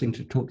interesting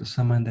to talk to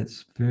someone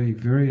that's very,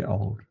 very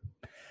old.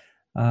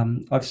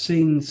 I've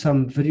seen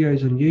some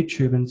videos on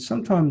YouTube, and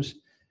sometimes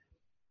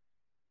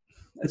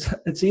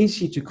it's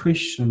easy to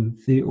question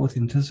the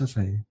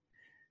authenticity.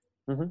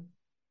 Mm-hmm.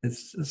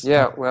 It's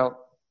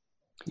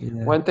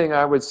one thing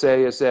I would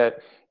say is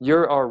that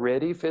you're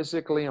already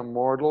physically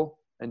immortal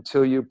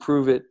until you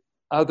prove it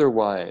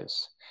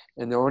otherwise.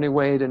 And the only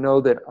way to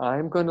know that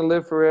I'm going to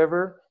live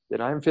forever,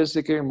 that I'm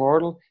physically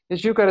immortal,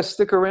 is you've got to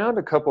stick around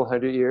a couple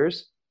hundred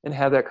years and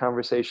have that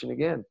conversation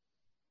again.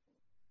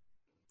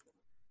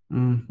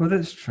 Well,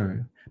 that's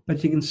true.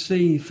 But you can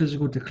see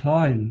physical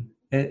decline.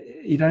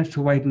 You don't have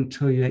to wait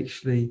until you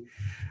actually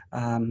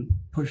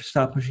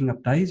start pushing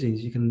up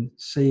daisies. You can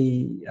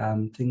see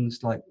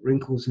things like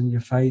wrinkles in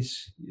your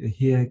face, your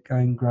hair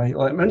going grey,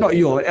 or not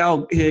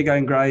our hair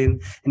going grey,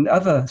 and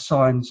other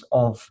signs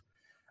of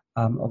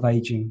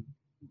aging.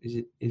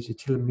 Is your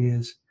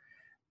telomeres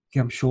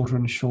become shorter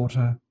and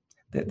shorter?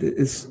 That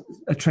is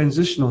a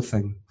transitional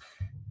thing.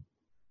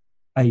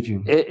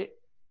 Aging.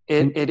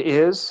 It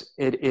is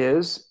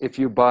if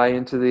you buy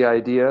into the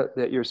idea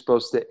that you're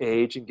supposed to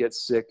age and get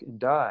sick and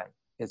die.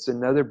 It's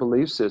another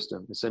belief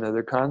system. It's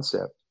another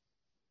concept.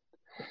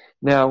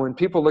 Now, when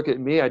people look at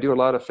me, I do a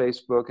lot of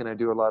Facebook and I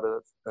do a lot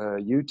of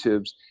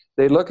YouTubes.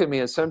 They look at me,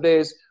 and some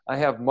days I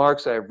have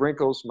marks, I have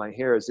wrinkles, my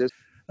hair is this.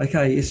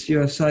 Okay, yes,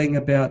 you're saying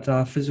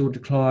about physical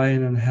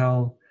decline and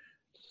how...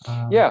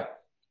 Yeah.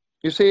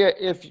 You see,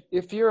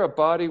 if you're a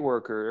body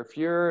worker, if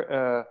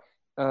you're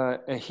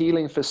a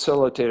healing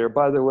facilitator.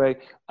 By the way,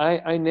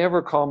 I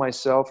never call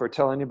myself or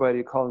tell anybody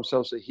to call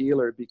themselves a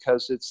healer,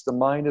 because it's the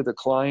mind of the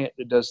client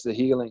that does the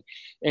healing.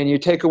 And you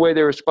take away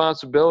their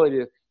responsibility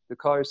to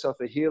call yourself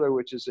a healer,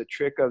 which is a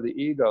trick of the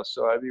ego.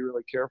 So I'd be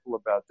really careful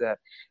about that.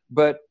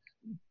 But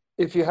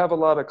if you have a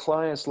lot of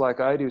clients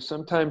like I do,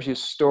 sometimes you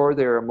store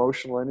their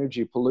emotional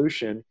energy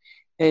pollution,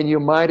 and you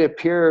might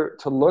appear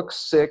to look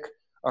sick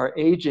or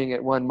aging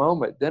at one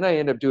moment. Then I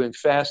end up doing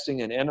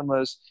fasting and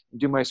enemas and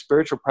do my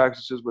spiritual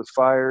practices with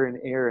fire and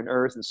air and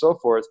earth and so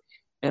forth,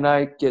 and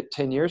I get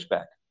 10 years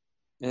back.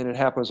 And it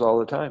happens all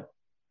the time.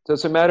 So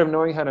it's a matter of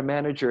knowing how to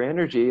manage your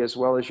energy as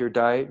well as your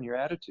diet and your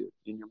attitude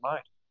in your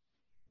mind.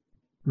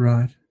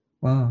 Right.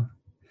 Wow.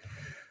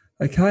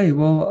 Okay.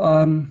 Well,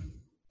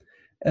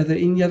 are there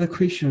any other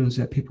questions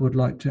that people would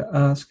like to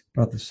ask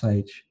Brother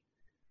Sage?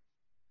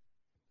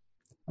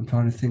 I'm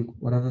trying to think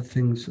what other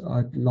things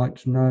I'd like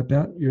to know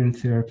about urine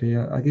therapy.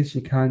 I guess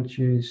you can't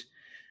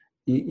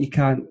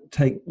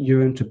take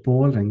urine to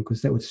boiling,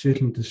 because that would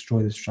certainly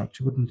destroy the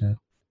structure, wouldn't it?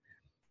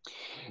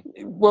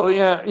 Well,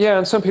 yeah,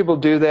 and some people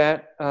do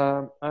that.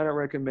 I don't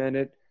recommend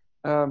it.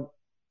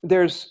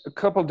 There's a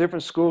couple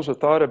different schools of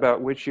thought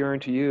about which urine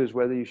to use,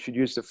 whether you should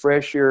use the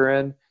fresh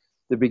urine,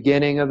 the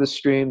beginning of the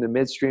stream, the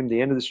midstream, the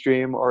end of the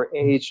stream, or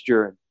aged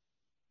urine.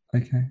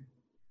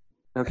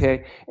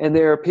 Okay, and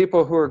there are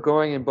people who are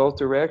going in both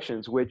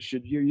directions. Which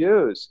should you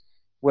use?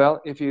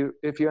 Well, if you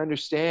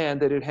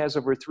understand that it has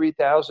over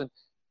 3,000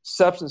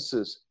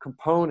 substances,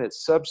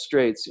 components,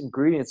 substrates,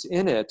 ingredients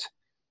in it,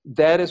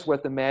 that is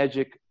what the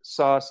magic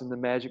sauce and the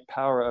magic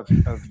power of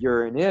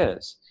urine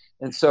is.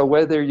 And so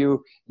whether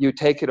you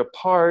take it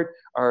apart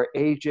or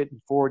age it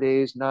in 4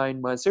 days, 9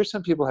 months, there's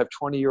some people who have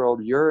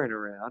 20-year-old urine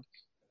around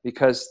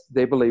because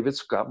they believe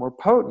it's got more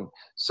potent.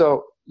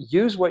 So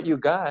use what you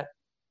got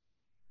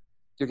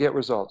to get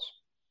results.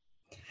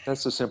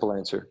 That's the simple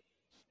answer.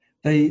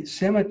 The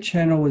SEMA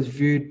channel is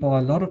viewed by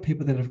a lot of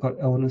people that have got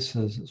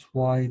illnesses. It's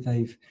why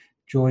they've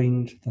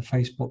joined the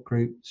Facebook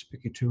group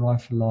Speaking to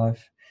Life for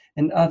Life,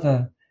 and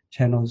other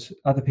channels.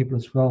 Other people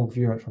as well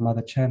view it from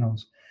other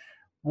channels.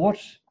 What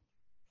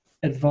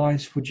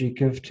advice would you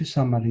give to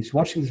somebody who's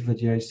watching this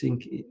video,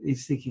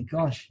 thinking,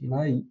 gosh,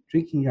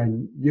 drinking your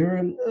own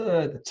urine,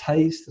 the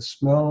taste, the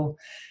smell?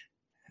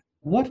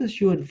 What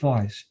is your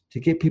advice to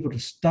get people to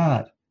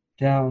start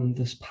down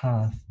this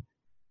path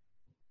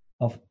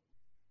of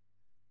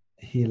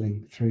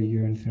healing through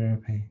urine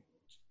therapy?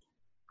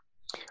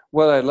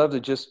 Well, I'd love to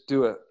just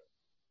do a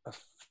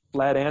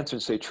flat answer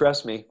and say,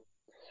 trust me,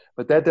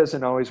 but that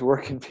doesn't always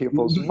work in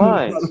people's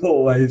minds. Not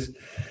always.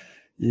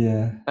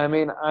 Yeah. I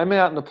mean, I'm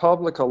out in the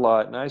public a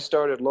lot, and I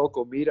started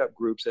local meetup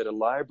groups at a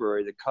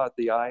library that caught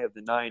the eye of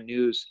the 9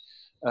 News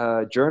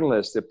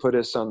journalists that put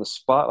us on the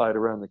spotlight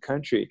around the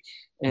country.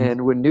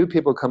 And when new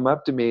people come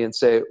up to me and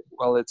say,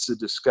 well, it's a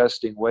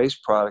disgusting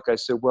waste product, I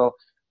said, well,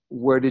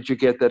 where did you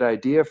get that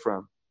idea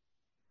from?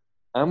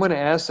 I'm going to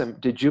ask them,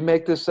 did you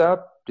make this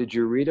up? Did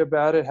you read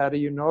about it? How do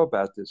you know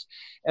about this?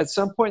 At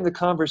some point in the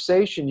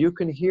conversation, you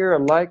can hear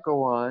a light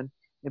go on,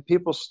 and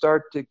people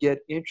start to get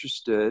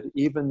interested,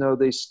 even though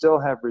they still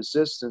have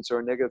resistance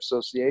or negative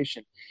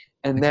association.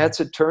 And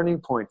that's a turning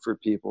point for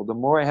people. The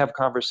more I have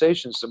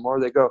conversations, the more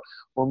they go,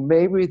 well,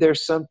 maybe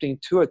there's something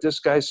to it. This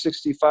guy's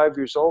 65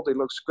 years old. He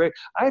looks great.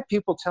 I have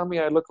people tell me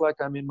I look like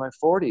I'm in my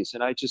 40s,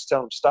 and I just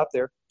tell them, stop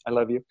there. I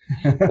love you.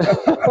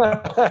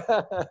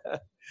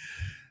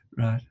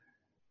 Right.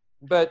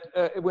 But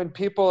when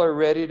people are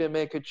ready to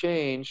make a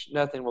change,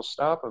 nothing will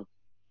stop them.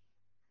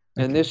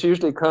 And this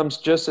usually comes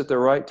just at the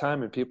right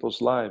time in people's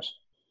lives.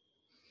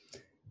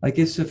 I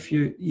guess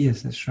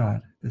yes, that's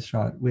right. That's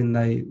right. When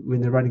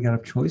they're running out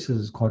of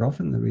choices is quite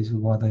often the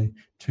reason why they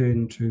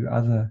turn to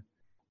other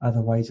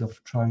ways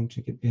of trying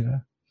to get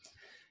better.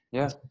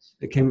 Yeah.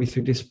 It can be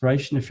through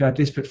desperation. If you are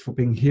desperate for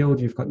being healed,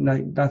 you've got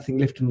nothing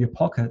left in your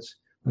pockets,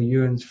 or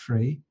urine's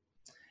free,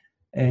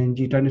 and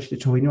you don't have to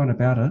tell anyone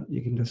about it.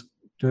 You can just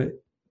do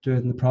it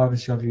in the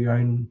privacy of your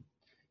own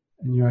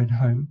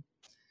home.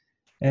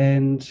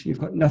 And you've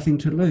got nothing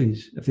to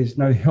lose. If there's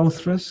no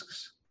health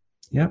risks,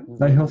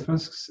 no health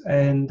risks,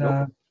 and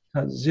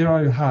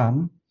zero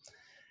harm,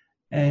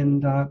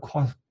 and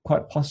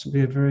quite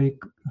possibly a very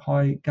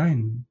high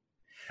gain.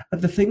 Are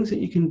the things that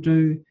you can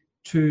do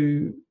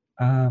to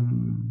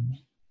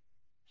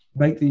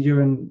make the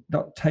urine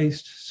not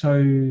taste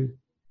so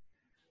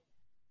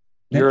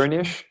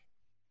urine-ish?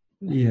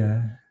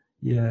 Yeah.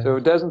 So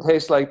it doesn't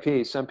taste like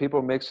pee. Some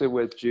people mix it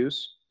with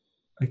juice.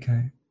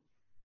 Okay.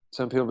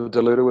 Some people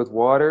dilute it with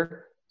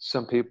water.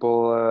 Some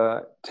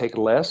people take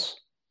less.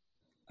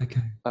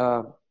 Okay.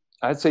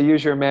 I'd say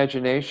use your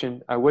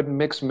imagination. I wouldn't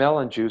mix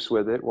melon juice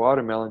with it.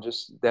 Watermelon,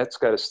 that's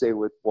got to stay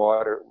with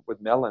water, with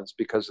melons,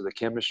 because of the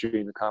chemistry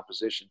and the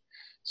composition.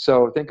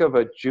 So think of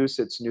a juice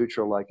that's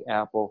neutral, like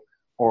apple,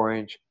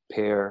 orange,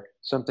 pear,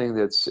 something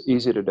that's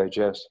easy to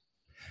digest.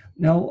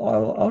 Now,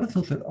 I would have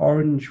thought that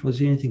orange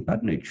was anything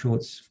but neutral.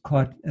 It's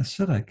quite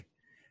acidic,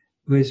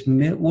 whereas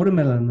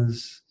watermelon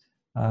is,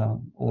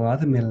 or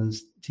other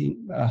melons,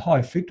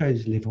 high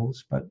fructose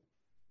levels, but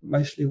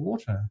mostly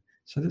water.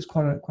 So that's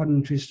quite an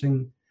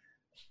interesting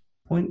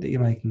point that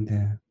you're making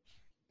there.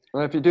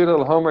 Well, if you do a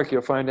little homework,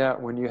 you'll find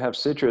out when you have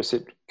citrus,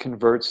 it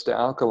converts to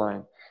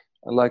alkaline.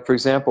 Like, for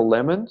example,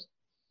 lemon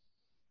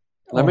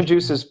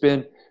juice has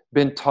been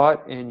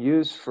taught and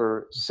used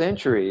for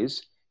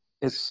centuries.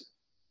 It's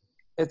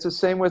the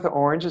same with the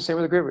orange, the same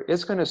with the grapefruit.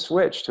 It's going to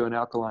switch to an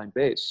alkaline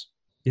base.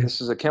 Yes.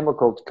 This is a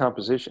chemical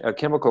composition, a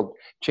chemical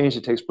change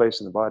that takes place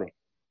in the body.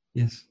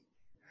 Yes.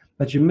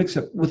 But you mix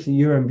it with the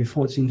urine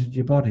before it's entered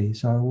your body.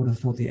 So I would have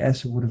thought the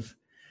acid would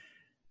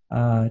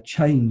have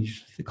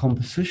changed the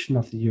composition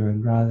of the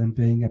urine rather than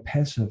being a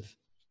passive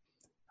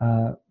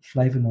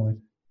flavonoid?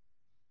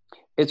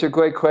 It's a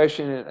great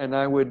question, and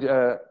I would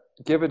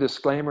give a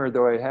disclaimer,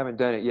 though I haven't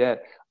done it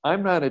yet.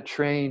 I'm not a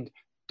trained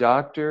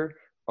doctor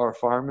or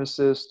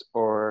pharmacist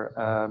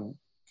or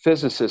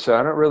physicist, so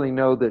I don't really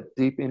know the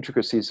deep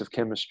intricacies of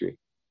chemistry.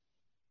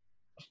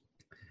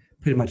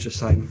 Pretty much the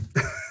same.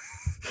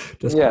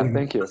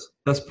 Thank you.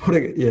 Just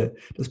putting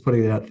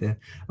it out there.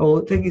 Oh,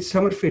 well, thank you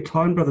so much for your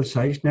time, Brother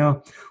Sage.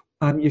 Now,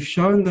 you've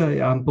shown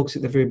the books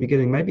at the very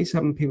beginning. Maybe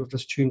some people have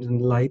just tuned in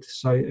late.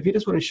 So if you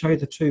just want to show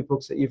the two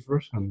books that you've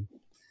written,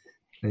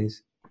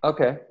 please.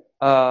 Okay.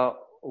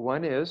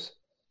 One is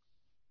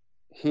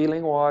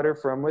Healing Water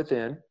from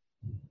Within.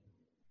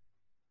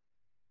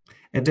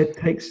 And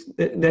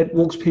that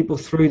walks people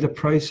through the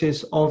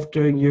process of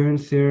doing urine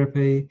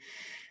therapy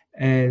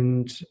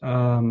and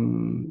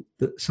some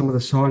of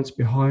the science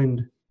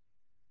behind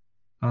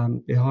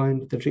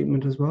the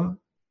treatment as well.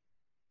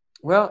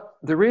 Well,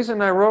 the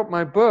reason I wrote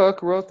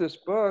this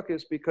book,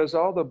 is because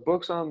all the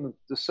books on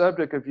the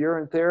subject of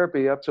urine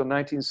therapy up till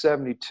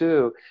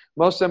 1972,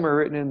 most of them are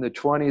written in the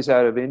 20s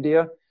out of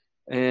India.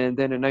 And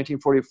then in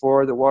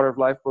 1944, the Water of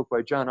Life book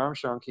by John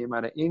Armstrong came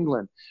out of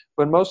England.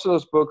 But most of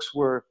those books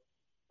were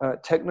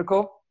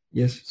technical,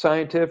 yes,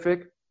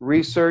 scientific,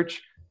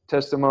 research,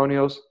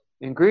 testimonials,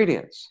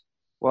 ingredients.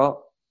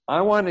 Well,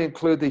 I want to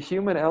include the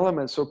human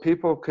element so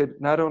people could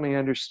not only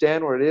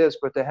understand what it is,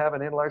 but to have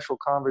an intellectual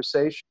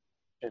conversation.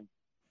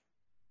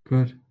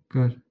 Good.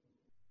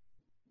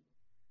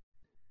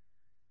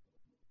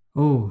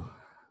 Oh,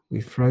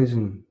 we've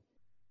frozen.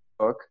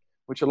 Book,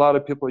 which a lot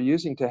of people are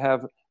using to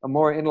have a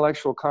more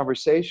intellectual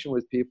conversation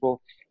with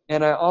people.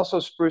 And I also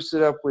spruced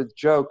it up with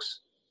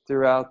jokes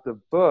throughout the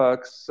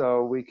book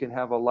so we can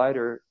have a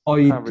lighter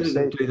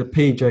conversation. Didn't do the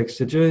P jokes,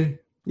 did you?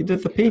 You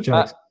did the P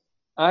jokes.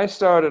 I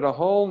started a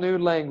whole new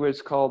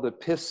language called the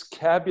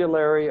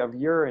Piscabulary of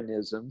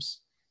Urinisms.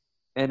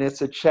 And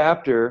it's a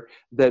chapter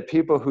that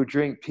people who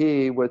drink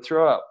pee would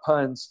throw out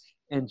puns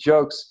and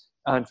jokes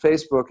on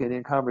Facebook and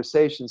in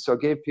conversation. So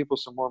it gave people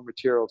some more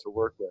material to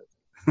work with.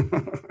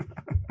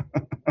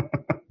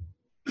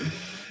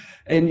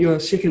 And your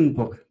second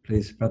book,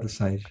 please, Brother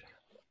Sage.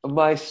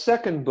 My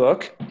second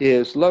book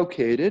is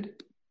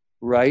located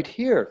right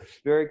here.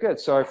 Very good.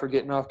 Sorry for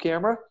getting off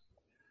camera.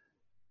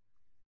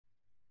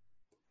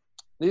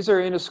 These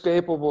are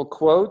inescapable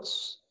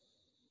quotes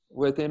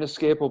with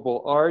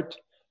inescapable art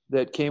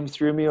that came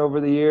through me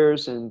over the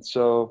years, and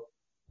so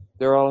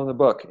they're all in the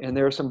book. And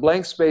there are some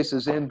blank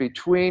spaces in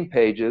between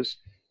pages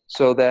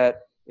so that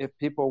if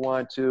people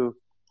want to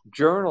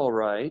journal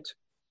write,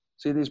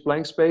 see these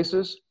blank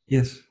spaces?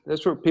 Yes.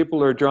 That's where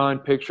people are drawing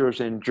pictures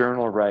and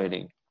journal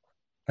writing.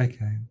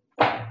 Okay.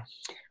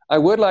 I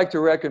would like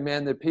to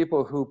recommend that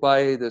people who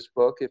buy this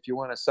book, if you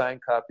want a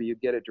signed copy, you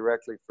get it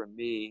directly from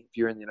me if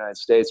you're in the United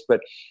States. But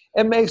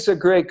it makes a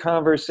great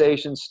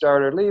conversation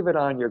starter. Leave it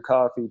on your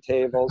coffee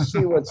table.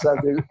 See what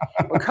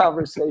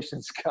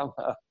conversations come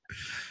up.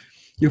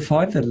 You'll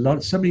find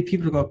that so many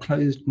people have got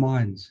closed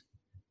minds.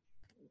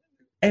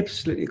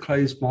 Absolutely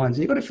closed minds.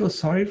 You've got to feel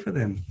sorry for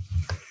them.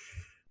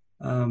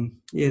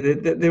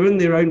 They're in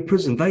their own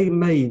prison. They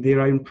made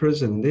their own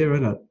prison. They're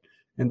in it.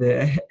 And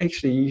they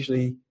actually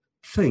usually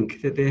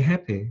think that they're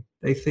happy.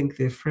 They think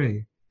they're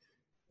free.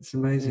 It's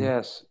amazing.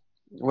 Yes.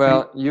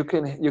 Well, you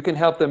can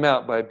help them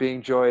out by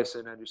being joyous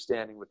and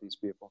understanding with these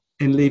people.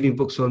 And leaving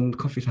books on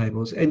coffee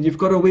tables. And you've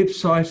got a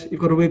website.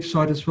 You've got a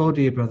website as well,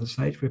 dear Brother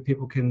Sage, where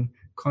people can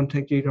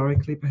contact you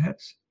directly,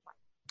 perhaps?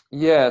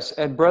 Yes.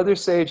 At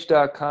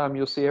brothersage.com,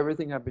 you'll see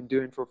everything I've been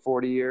doing for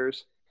 40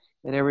 years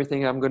and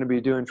everything I'm going to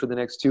be doing for the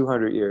next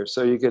 200 years.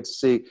 So you get to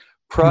see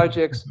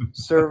projects,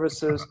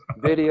 services,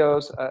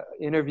 videos,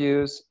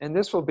 interviews, and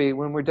this will be,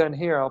 when we're done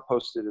here, I'll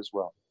post it as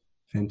well.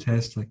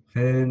 Fantastic.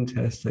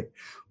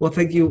 Well,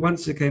 thank you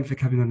once again for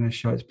coming on our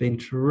show. It's been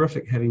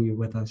terrific having you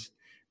with us.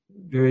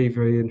 Very,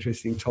 very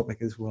interesting topic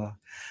as well.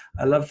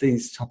 I love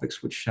these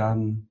topics which,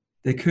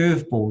 they're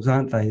curveballs,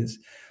 aren't they?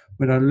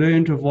 When I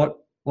learned of what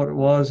it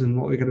was and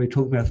what we're going to be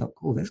talking about, I thought,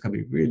 oh, that's going to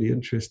be really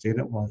interesting.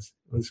 And it was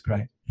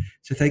great.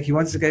 So thank you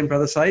once again,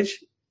 Brother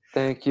Sage.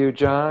 Thank you,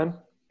 John.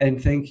 And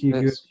thank you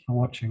for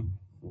watching.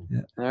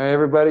 Yeah. All right,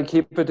 everybody,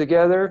 keep it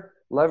together.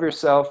 Love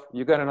yourself.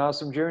 You've got an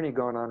awesome journey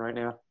going on right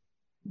now.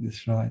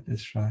 That's right.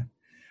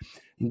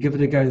 And give it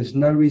a go. There's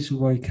no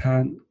reason why you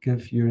can't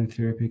give urine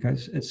therapy a go.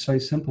 It's so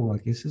simple, I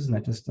guess, isn't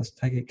it? Just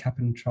take a cup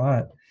and try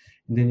it.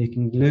 And then you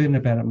can learn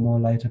about it more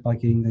later by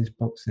getting those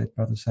books that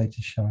Brother Sage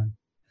has shown.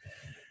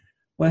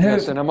 Well,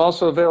 yes, and I'm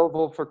also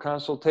available for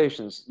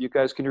consultations. You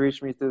guys can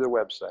reach me through the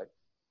website.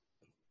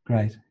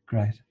 Great.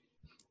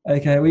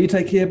 Okay, well, you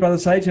take care, Brother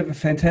Sage. Have a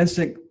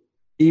fantastic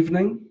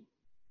evening.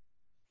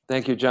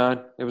 Thank you,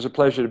 John. It was a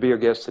pleasure to be your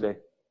guest today.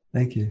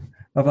 Thank you.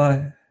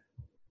 Bye-bye.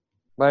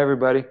 Bye,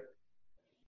 everybody.